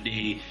times of the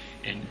day,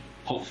 and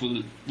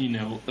hopefully,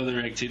 other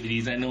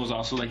activities. I know it was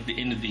also the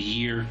end of the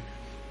year,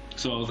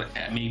 so I was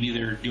like, maybe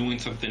they're doing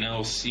something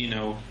else,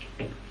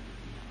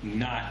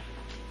 not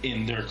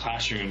in their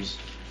classrooms.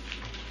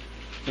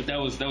 But that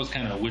was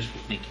kind of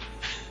wishful thinking.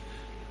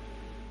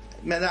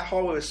 Man, that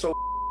hallway was so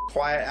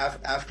quiet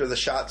after the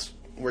shots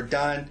were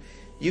done.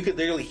 You could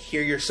literally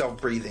hear yourself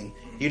breathing.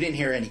 You didn't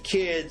hear any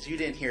kids. You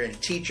didn't hear any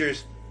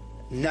teachers.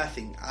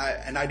 Nothing.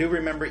 I do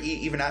remember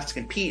even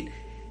asking Pete,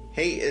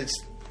 hey, is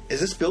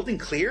this building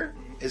clear?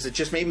 Is it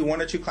just maybe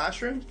 1 or 2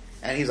 classrooms?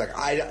 And he's like,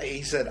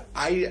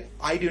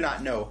 I do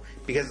not know.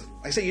 Because,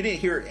 like I said, you didn't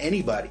hear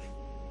anybody.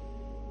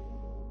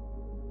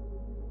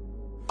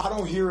 I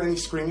don't hear any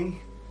screaming.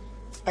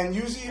 And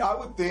usually I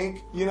would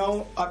think,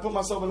 I put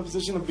myself in a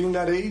position of being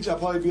that age, I'd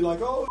probably be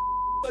like, oh,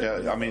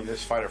 yeah, I mean,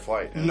 it's fight or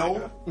flight.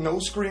 No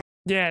screaming.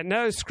 Yeah,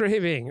 no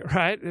screaming,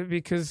 right?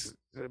 Because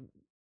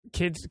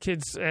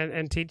kids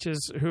and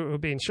teachers who are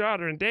being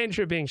shot or in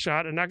danger of being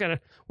shot are not going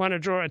to want to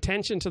draw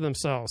attention to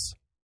themselves.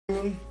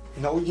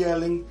 No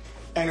yelling,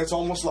 and it's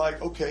almost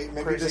like, okay,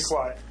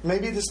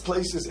 maybe this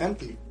place is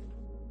empty.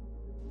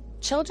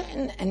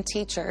 Children and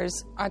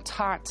teachers are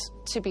taught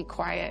to be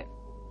quiet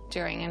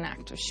during an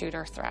active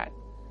shooter threat.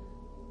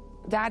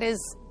 That is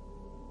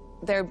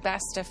their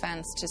best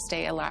defense to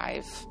stay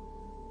alive.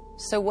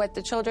 So what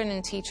the children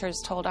and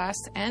teachers told us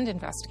and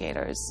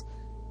investigators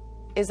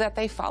is that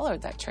they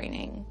followed that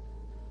training.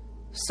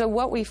 So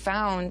what we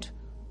found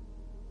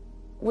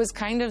was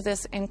kind of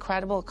this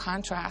incredible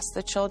contrast.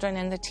 The children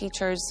and the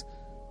teachers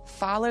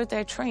followed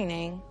their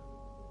training,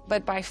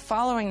 but by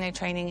following their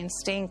training and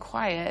staying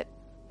quiet,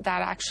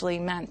 that actually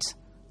meant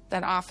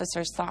that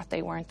officers thought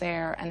they weren't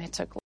there, and it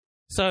took.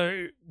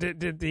 So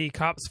did the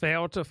cops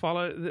fail to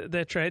follow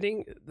their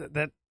training?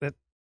 That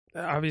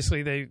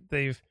obviously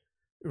they've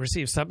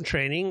received some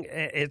training.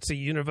 It's a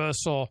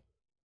universal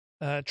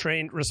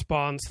trained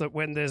response that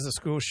when there's a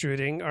school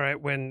shooting, all right,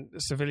 when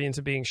civilians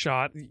are being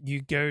shot,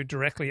 you go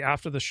directly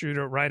after the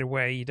shooter right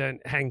away. You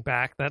don't hang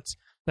back. That's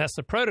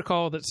the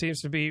protocol that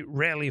seems to be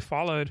rarely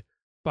followed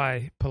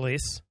by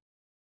police.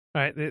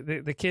 All right,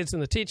 the kids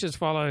and the teachers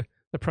follow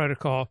the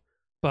protocol,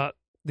 but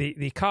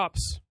the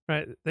cops,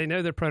 right, they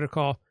know the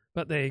protocol,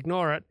 but they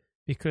ignore it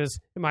because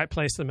it might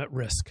place them at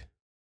risk.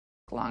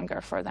 Longer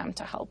for them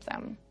to help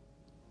them.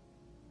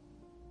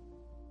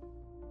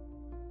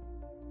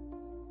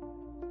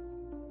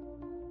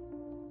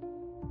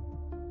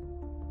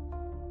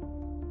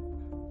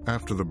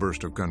 After the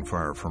burst of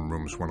gunfire from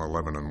rooms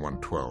 111 and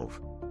 112,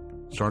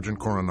 Sergeant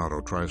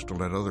Coronado tries to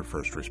let other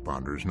first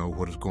responders know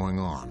what is going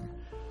on.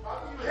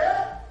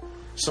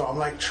 So I'm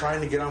like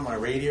trying to get on my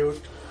radio,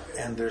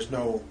 and there's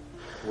no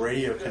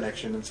radio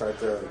connection inside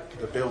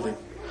the building.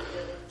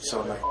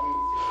 So I'm like,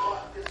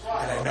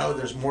 and I know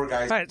there's more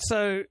guys. All right,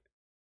 so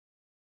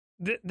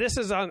this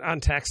is on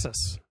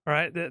Texas, all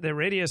right? The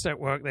radios don't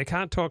work. They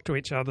can't talk to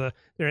each other.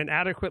 They're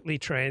inadequately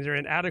trained. They're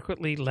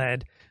inadequately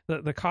led.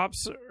 The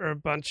cops are a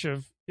bunch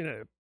of,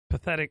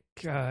 pathetic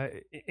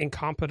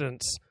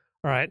incompetence,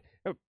 all right?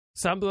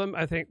 Some of them,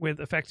 I think, with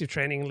effective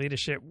training and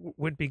leadership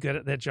would be good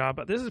at their job.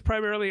 But this is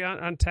primarily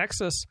on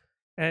Texas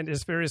and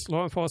its various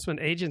law enforcement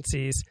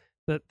agencies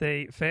that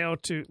they fail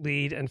to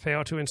lead and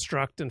fail to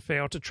instruct and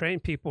fail to train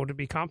people to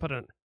be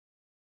competent.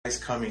 Guys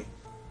coming.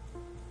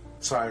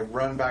 So I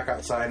run back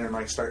outside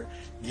and start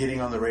getting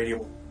on the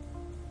radio.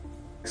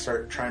 I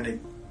start trying to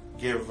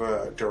give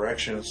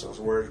directions of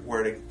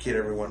where to get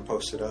everyone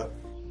posted up.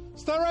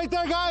 Stay right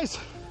there, guys.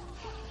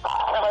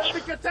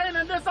 Be contained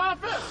in this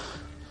office.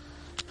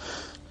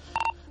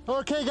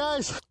 Okay,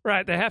 guys.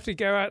 Right, they have to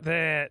go out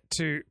there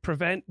to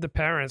prevent the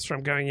parents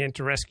from going in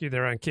to rescue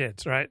their own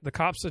kids, right? The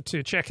cops are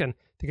too chicken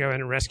to go in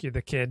and rescue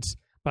the kids,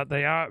 but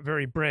they are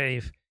very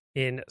brave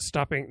in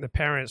stopping the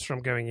parents from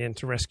going in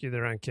to rescue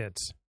their own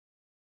kids.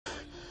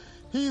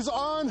 He's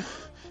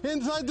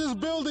inside this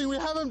building. We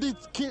have him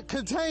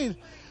contained.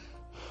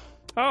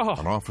 Oh.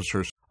 An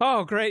officer.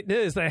 Oh, great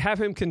news. They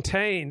have him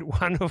contained.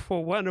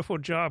 Wonderful, wonderful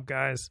job,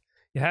 guys.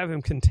 You have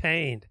him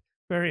contained.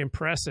 Very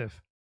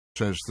impressive.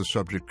 Says the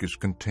subject is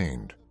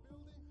contained.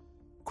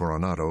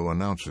 Coronado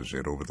announces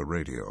it over the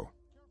radio.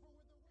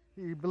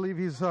 You believe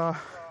he's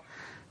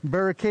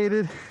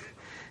barricaded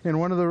in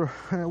one of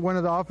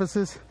the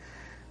offices.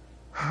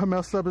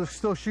 Messed up, is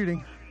still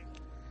shooting.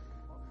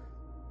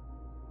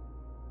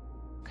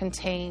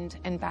 Contained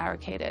and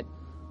barricaded.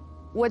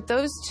 What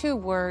those two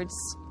words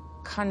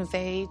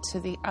convey to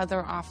the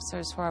other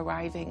officers who are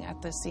arriving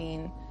at the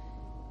scene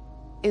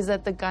is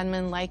that the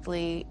gunman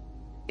likely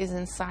is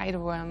inside a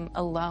room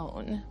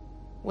alone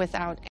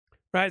without.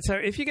 Right, so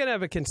if you're going to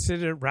have a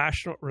considered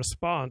rational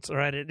response, all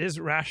right, it is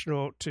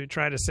rational to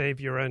try to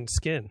save your own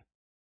skin.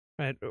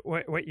 Right,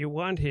 what you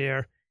want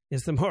here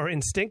is the more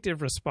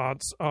instinctive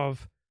response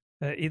of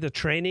either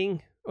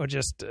training or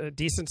just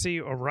decency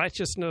or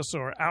righteousness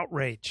or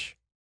outrage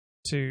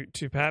to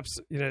perhaps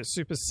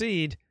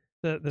supersede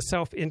the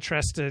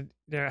self-interested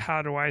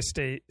how do I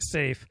stay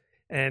safe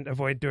and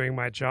avoid doing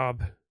my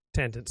job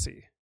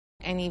tendency.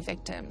 Any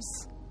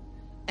victims.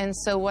 And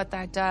so what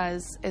that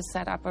does is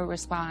set up a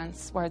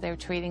response where they're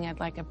treating it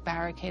like a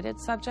barricaded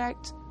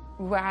subject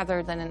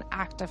rather than an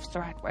active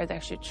threat where they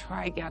should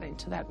try getting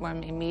to that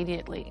room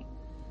immediately.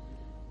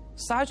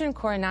 Sergeant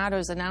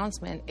Coronado's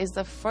announcement is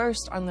the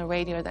first on the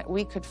radio that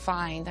we could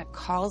find that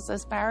calls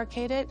this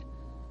barricaded,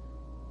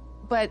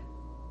 but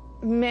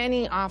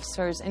Many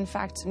officers, in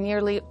fact,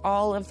 nearly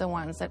all of the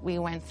ones that we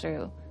went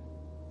through,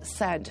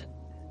 said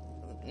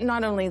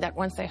not only that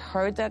once they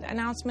heard that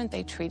announcement,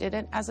 they treated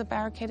it as a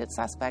barricaded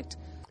suspect.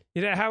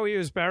 You know how he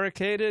was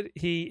barricaded?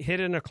 He hid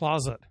in a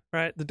closet,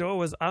 right? The door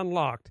was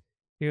unlocked.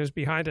 He was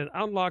behind an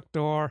unlocked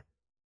door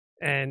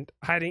and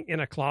hiding in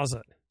a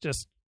closet.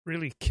 Just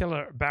really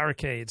killer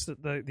barricades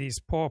that these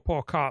poor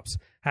cops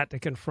had to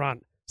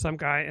confront. Some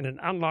guy in an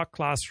unlocked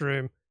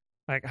classroom,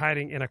 like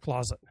hiding in a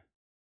closet.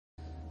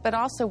 But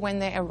also when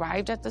they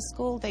arrived at the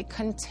school, they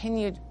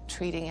continued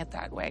treating it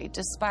that way,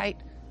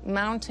 despite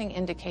mounting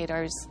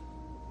indicators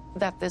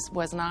that this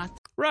was not.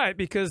 Right,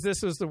 because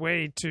this was the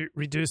way to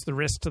reduce the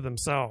risk to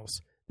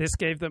themselves. This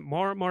gave them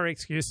more and more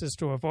excuses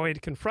to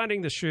avoid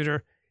confronting the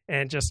shooter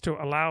and just to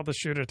allow the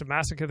shooter to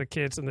massacre the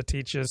kids and the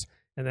teachers,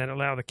 and then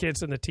allow the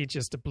kids and the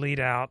teachers to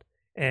bleed out,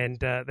 and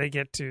they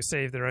get to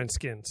save their own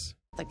skins.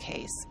 The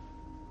case.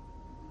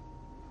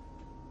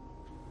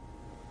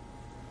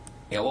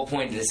 At what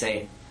point did it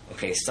say,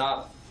 okay,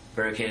 stop,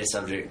 barricaded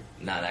subject,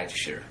 not active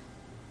shooter?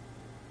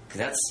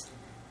 Because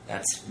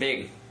that's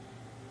big,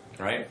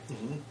 right?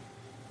 Mm-hmm.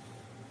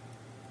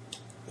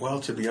 Well,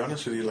 to be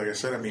honest with you, like I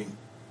said, I mean,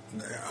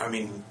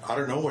 I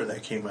don't know where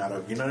that came out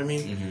of. You know what I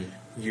mean? Mm-hmm.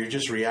 You're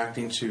just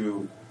reacting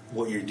to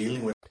what you're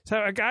dealing with.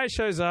 So a guy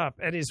shows up,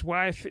 and his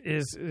wife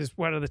is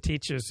one of the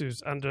teachers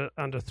who's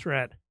under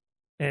threat,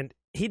 and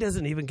he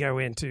doesn't even go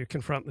in to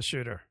confront the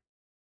shooter.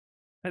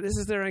 And this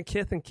is their own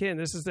kith and kin.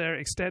 This is their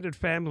extended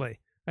family.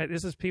 Right?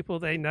 This is people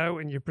they know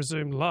and you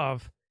presume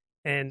love,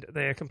 and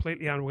they are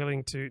completely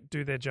unwilling to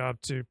do their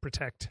job to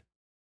protect.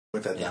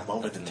 With at that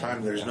moment in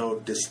time, there's no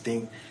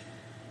distinct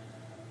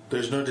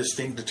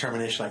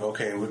determination. Like,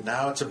 okay,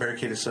 now it's a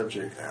barricaded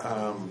subject.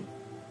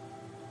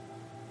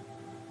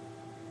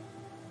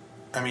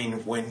 I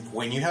mean,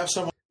 when you have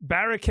someone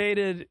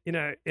barricaded, in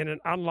an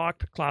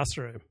unlocked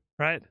classroom,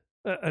 right?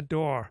 A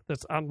door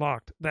that's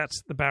unlocked,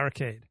 that's the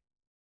barricade,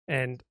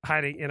 and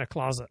hiding in a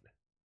closet.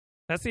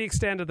 That's the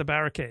extent of the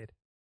barricade.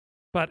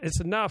 But it's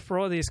enough for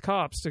all these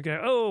cops to go,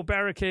 oh,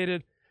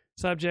 barricaded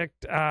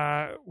subject,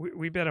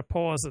 we better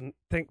pause and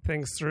think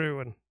things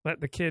through and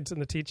let the kids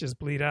and the teachers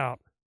bleed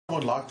out.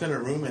 Someone locked in a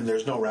room and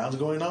there's no rounds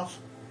going off,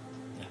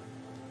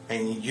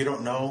 and you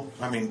don't know.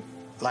 I mean,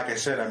 like I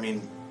said,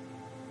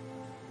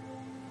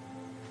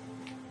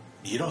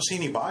 you don't see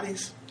any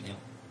bodies. Yeah.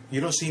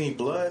 You don't see any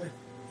blood.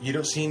 You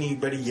don't see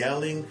anybody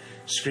yelling,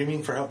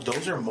 screaming for help.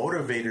 Those are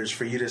motivators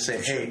for you to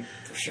say, hey,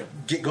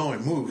 get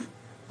going, move.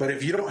 But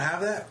if you don't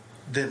have that,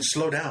 then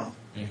slow down.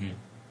 Mm-hmm.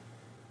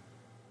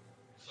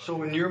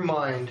 So in your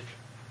mind,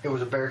 it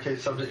was a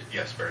barricaded subject?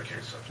 Yes,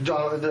 barricaded subject.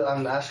 John,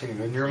 I'm asking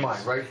you, in your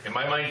mind, right? In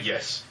my mind,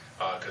 yes,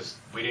 because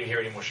we didn't hear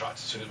any more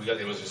shots. As soon as we got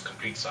there, it was just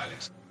complete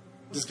silence.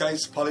 This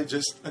guy's probably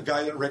just a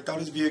guy that wrecked out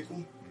his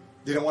vehicle,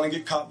 didn't want to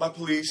get caught by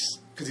police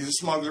because he's a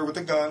smuggler with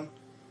a gun,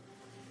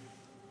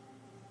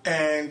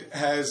 and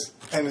has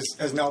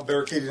now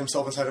barricaded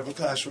himself inside of a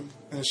classroom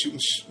and is shooting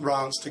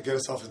rounds to get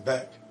us off his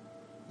back.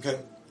 Okay,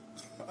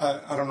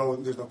 I don't know.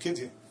 There's no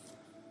kids yet.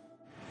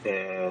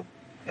 And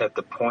at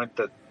the point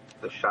that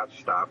the shot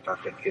stopped, I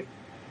think it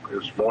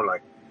was more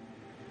like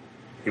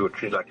you would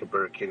treat like a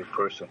barricaded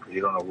person because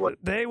you don't know what.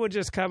 They would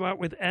just come up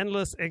with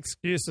endless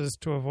excuses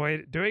to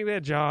avoid doing their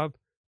job,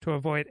 to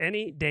avoid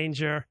any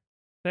danger.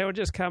 They would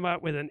just come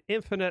up with an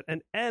infinite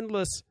and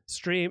endless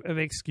stream of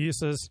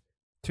excuses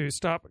to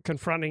stop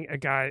confronting a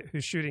guy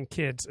who's shooting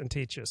kids and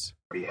teachers.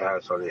 He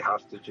has, are they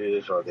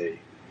hostages? Are they,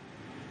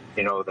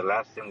 the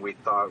last thing we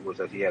thought was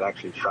that he had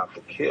actually shot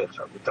the kids.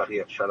 We thought he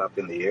had shot up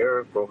in the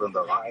air, broken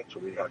the lights, so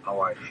we had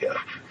no idea.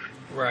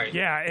 Right.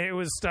 Yeah, it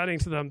was stunning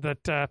to them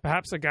that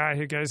perhaps a guy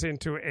who goes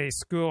into a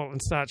school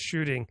and starts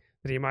shooting,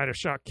 that he might have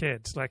shot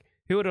kids. Like,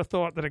 who would have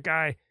thought that a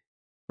guy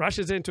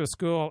rushes into a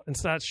school and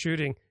starts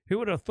shooting? Who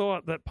would have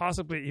thought that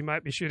possibly he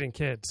might be shooting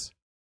kids?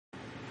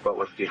 What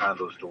was behind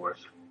those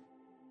doors?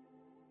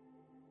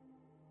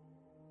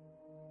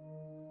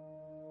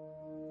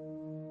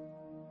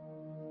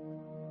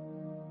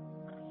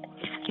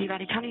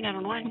 Uvalde County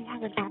 911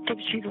 has an active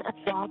shooter at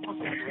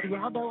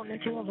Robb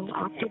Elementary of an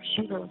active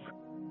shooter.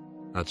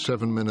 At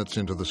 7 minutes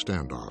into the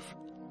standoff,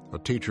 a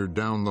teacher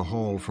down the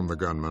hall from the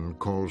gunman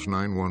calls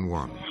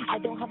 911. I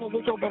don't have a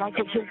visual, but I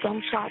could hear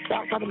gunshots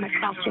outside of my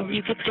classroom.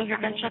 You could still hear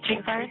gunshots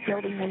inside the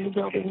building and the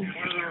building.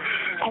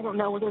 I don't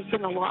know. There's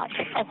been a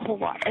whole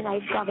lot. And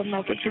I've got a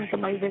message from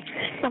somebody that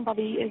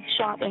somebody is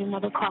shot in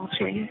another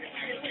classroom.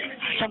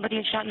 Somebody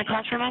is shot in the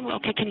classroom?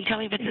 Okay, can you tell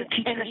me if it's a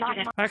teacher or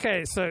student?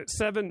 Okay, so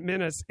 7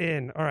 minutes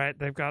in, all right,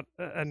 they've got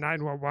a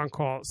 911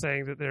 call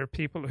saying that there are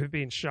people who've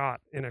been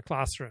shot in a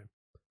classroom,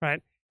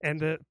 right? And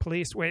the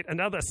police wait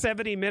another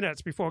 70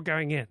 minutes before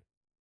going in,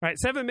 right?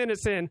 7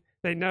 minutes in,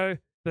 they know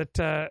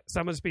that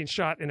someone's been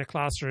shot in a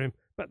classroom,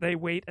 but they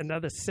wait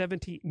another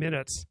 70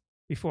 minutes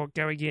before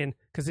going in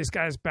because this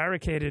guy's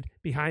barricaded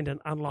behind an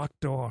unlocked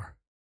door.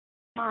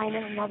 Mine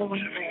and another one.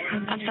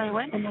 I'm sorry,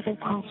 what? Another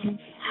classroom.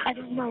 I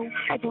don't know.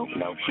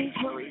 Please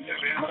hurry.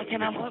 Okay,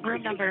 ma'am, what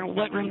room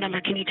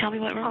number? Can you tell me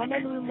what room number?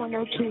 I'm in room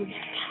 102.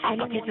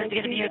 Okay, so it's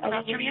going to be a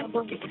classroom?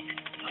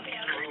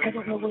 I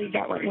don't know where he's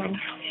at right now.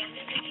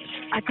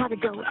 I gotta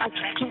go. I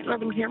can't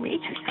let him hear me.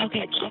 Okay,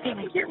 it's okay.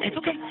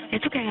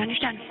 It's okay. I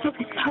understand.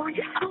 Okay, hurry.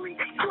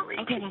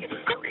 Okay,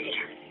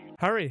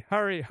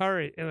 hurry.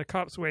 Hurry. And the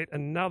cops wait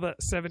another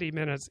 70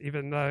 minutes,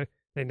 even though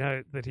they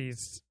know that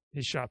he's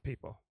shot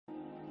people.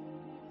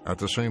 At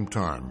the same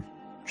time,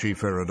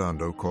 Chief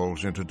Arredondo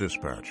calls into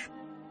dispatch.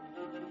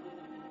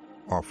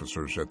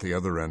 Officers at the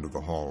other end of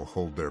the hall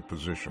hold their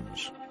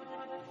positions.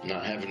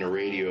 Not having a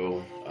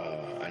radio,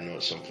 I know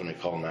at some point they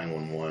call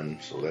 911,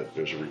 so that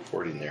there's a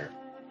recording there.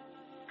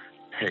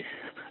 Hey,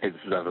 this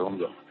is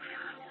Arredondo.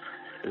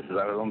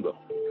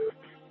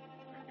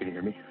 Can you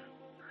hear me?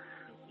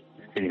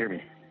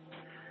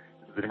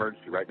 This is an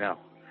emergency right now.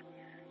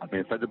 I'm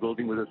inside the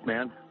building with this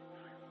man.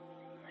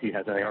 He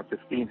has an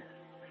AR-15.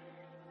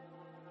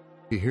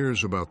 He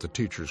hears about the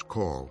teacher's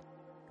call.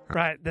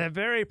 Right, they're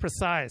very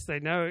precise. They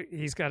know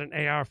he's got an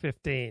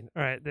AR-15.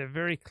 All right, they're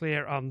very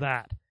clear on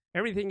that.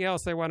 Everything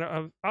else they want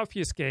to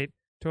obfuscate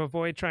to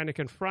avoid trying to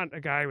confront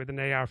a guy with an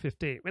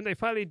AR-15. When they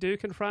finally do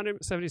confront him,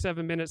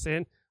 77 minutes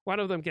in, one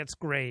of them gets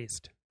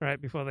grazed,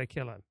 right, before they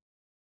kill him.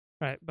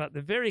 Right, but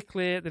they're very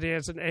clear that he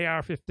has an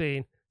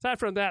AR-15. Aside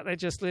from that, they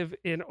just live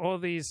in all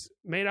these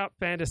made-up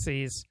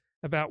fantasies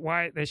about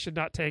why they should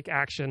not take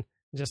action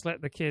and just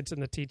let the kids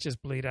and the teachers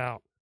bleed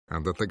out.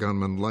 And that the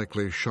gunman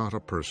likely shot a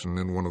person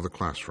in one of the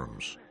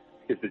classrooms.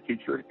 Is the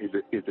teacher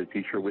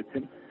with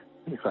him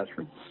in the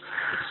classroom?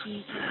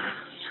 She's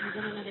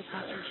in another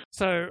classroom.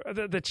 So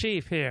the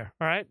chief here,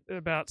 all right,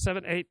 about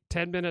 7, 8,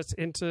 10 minutes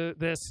into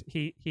this,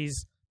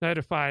 he's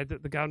notified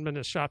that the gunman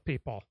has shot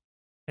people.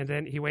 And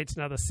then he waits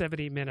another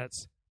 70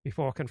 minutes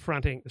before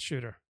confronting the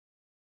shooter.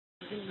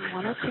 Room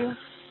 102,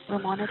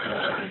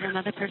 there's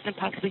another person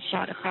possibly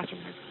shot across from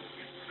her.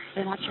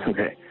 They're not sure.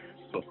 Okay,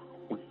 so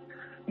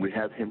we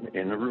have him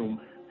in the room.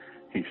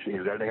 He's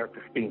at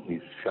AR-15.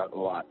 He's shot a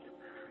lot.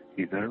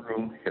 He's in a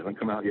room. He hasn't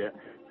come out yet.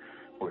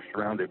 We're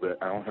surrounded,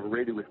 but I don't have a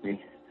radio with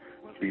me.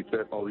 So you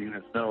let all the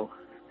units know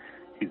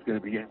he's going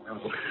to be in room.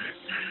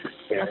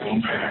 Okay, so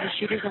the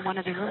shooter's in one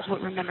of the rooms.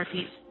 What room number,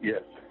 Pete?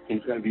 Yes,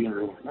 he's going to be in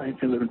room 9,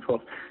 10, 11,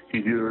 12.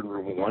 He's either in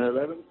room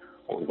 111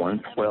 or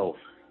 112.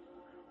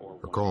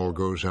 A call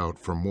goes out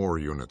for more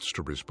units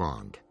to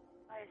respond.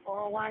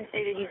 401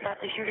 stated he's got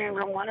the shooter in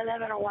room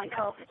 111 or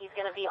 112. He's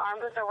going to be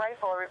armed with a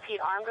rifle. Repeat,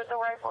 armed with a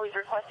rifle. He's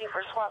requesting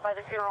for SWAT by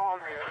the funeral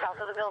home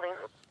south of the building.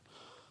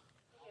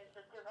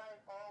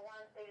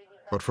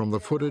 But from the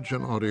footage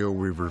and audio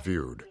we've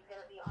reviewed,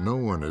 no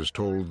one is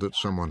told that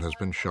someone has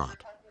been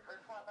shot.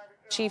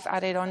 Chief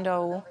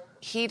Arredondo,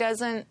 he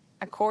doesn't,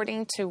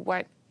 according to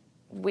what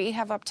we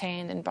have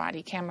obtained in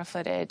body camera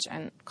footage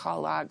and call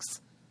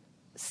logs,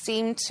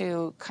 seem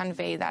to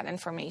convey that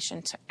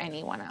information to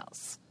anyone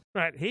else.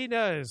 Right, he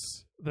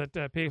knows that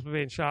people are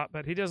being shot,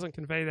 but he doesn't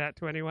convey that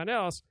to anyone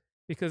else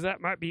because that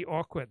might be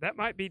awkward. That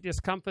might be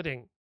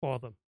discomforting for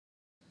them.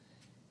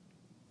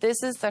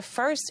 This is the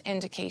first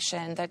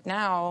indication that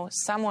now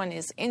someone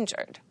is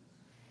injured.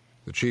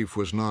 The chief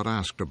was not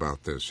asked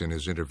about this in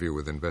his interview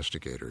with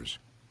investigators,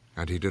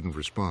 and he didn't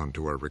respond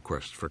to our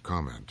request for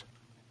comment.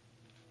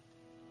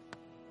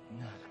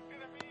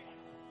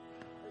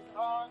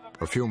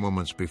 A few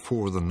moments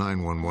before the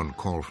 911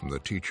 call from the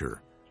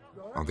teacher,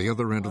 on the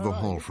other end of the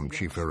hall from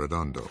Chief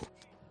Arredondo,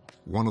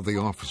 one of the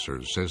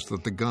officers says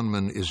that the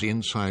gunman is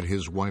inside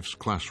his wife's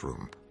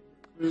classroom.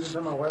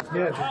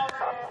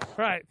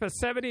 Right, for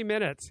 70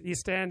 minutes, he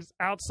stands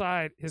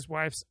outside his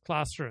wife's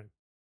classroom.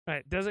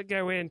 Right, doesn't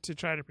go in to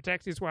try to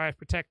protect his wife,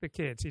 protect the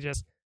kids. He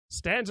just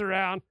stands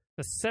around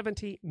for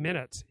 70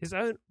 minutes. His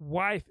own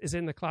wife is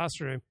in the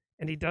classroom,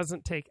 and he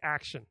doesn't take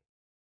action.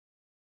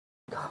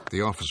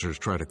 The officers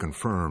try to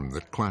confirm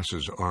that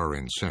classes are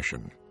in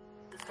session.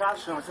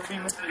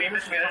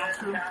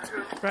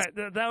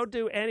 Right, they'll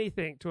do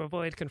anything to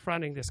avoid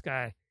confronting this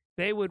guy.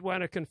 They would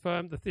want to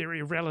confirm the theory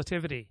of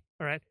relativity,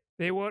 all right?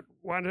 They would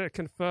want to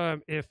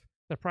confirm if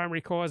the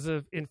primary cause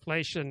of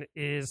inflation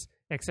is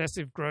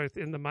excessive growth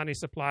in the money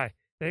supply.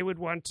 They would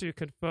want to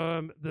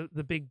confirm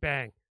the Big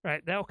Bang,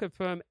 right? They'll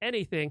confirm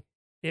anything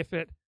if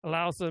it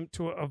allows them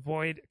to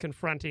avoid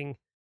confronting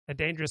a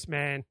dangerous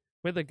man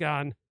with a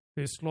gun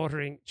who's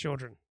slaughtering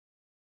children.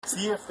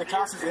 See if the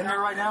class is in there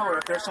right now or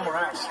if they're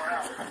somewhere else.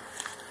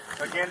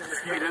 Again,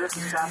 if you did this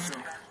in the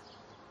classroom.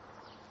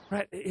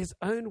 Right, his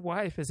own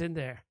wife is in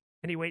there,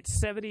 and he waits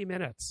 70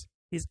 minutes.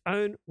 His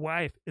own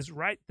wife is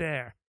right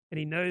there, and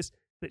he knows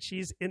that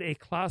she's in a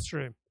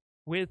classroom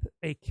with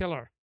a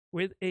killer,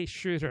 with a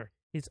shooter,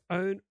 his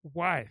own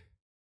wife,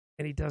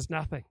 and he does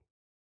nothing.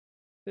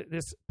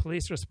 This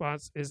police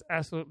response is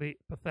absolutely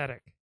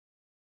pathetic.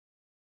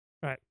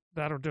 Right,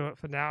 that'll do it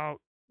for now.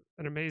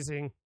 An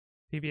amazing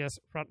PBS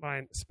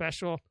Frontline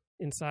special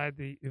inside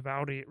the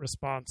Uvalde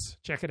response.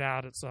 Check it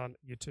out. It's on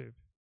YouTube.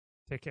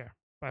 Take care.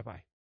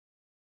 Bye-bye.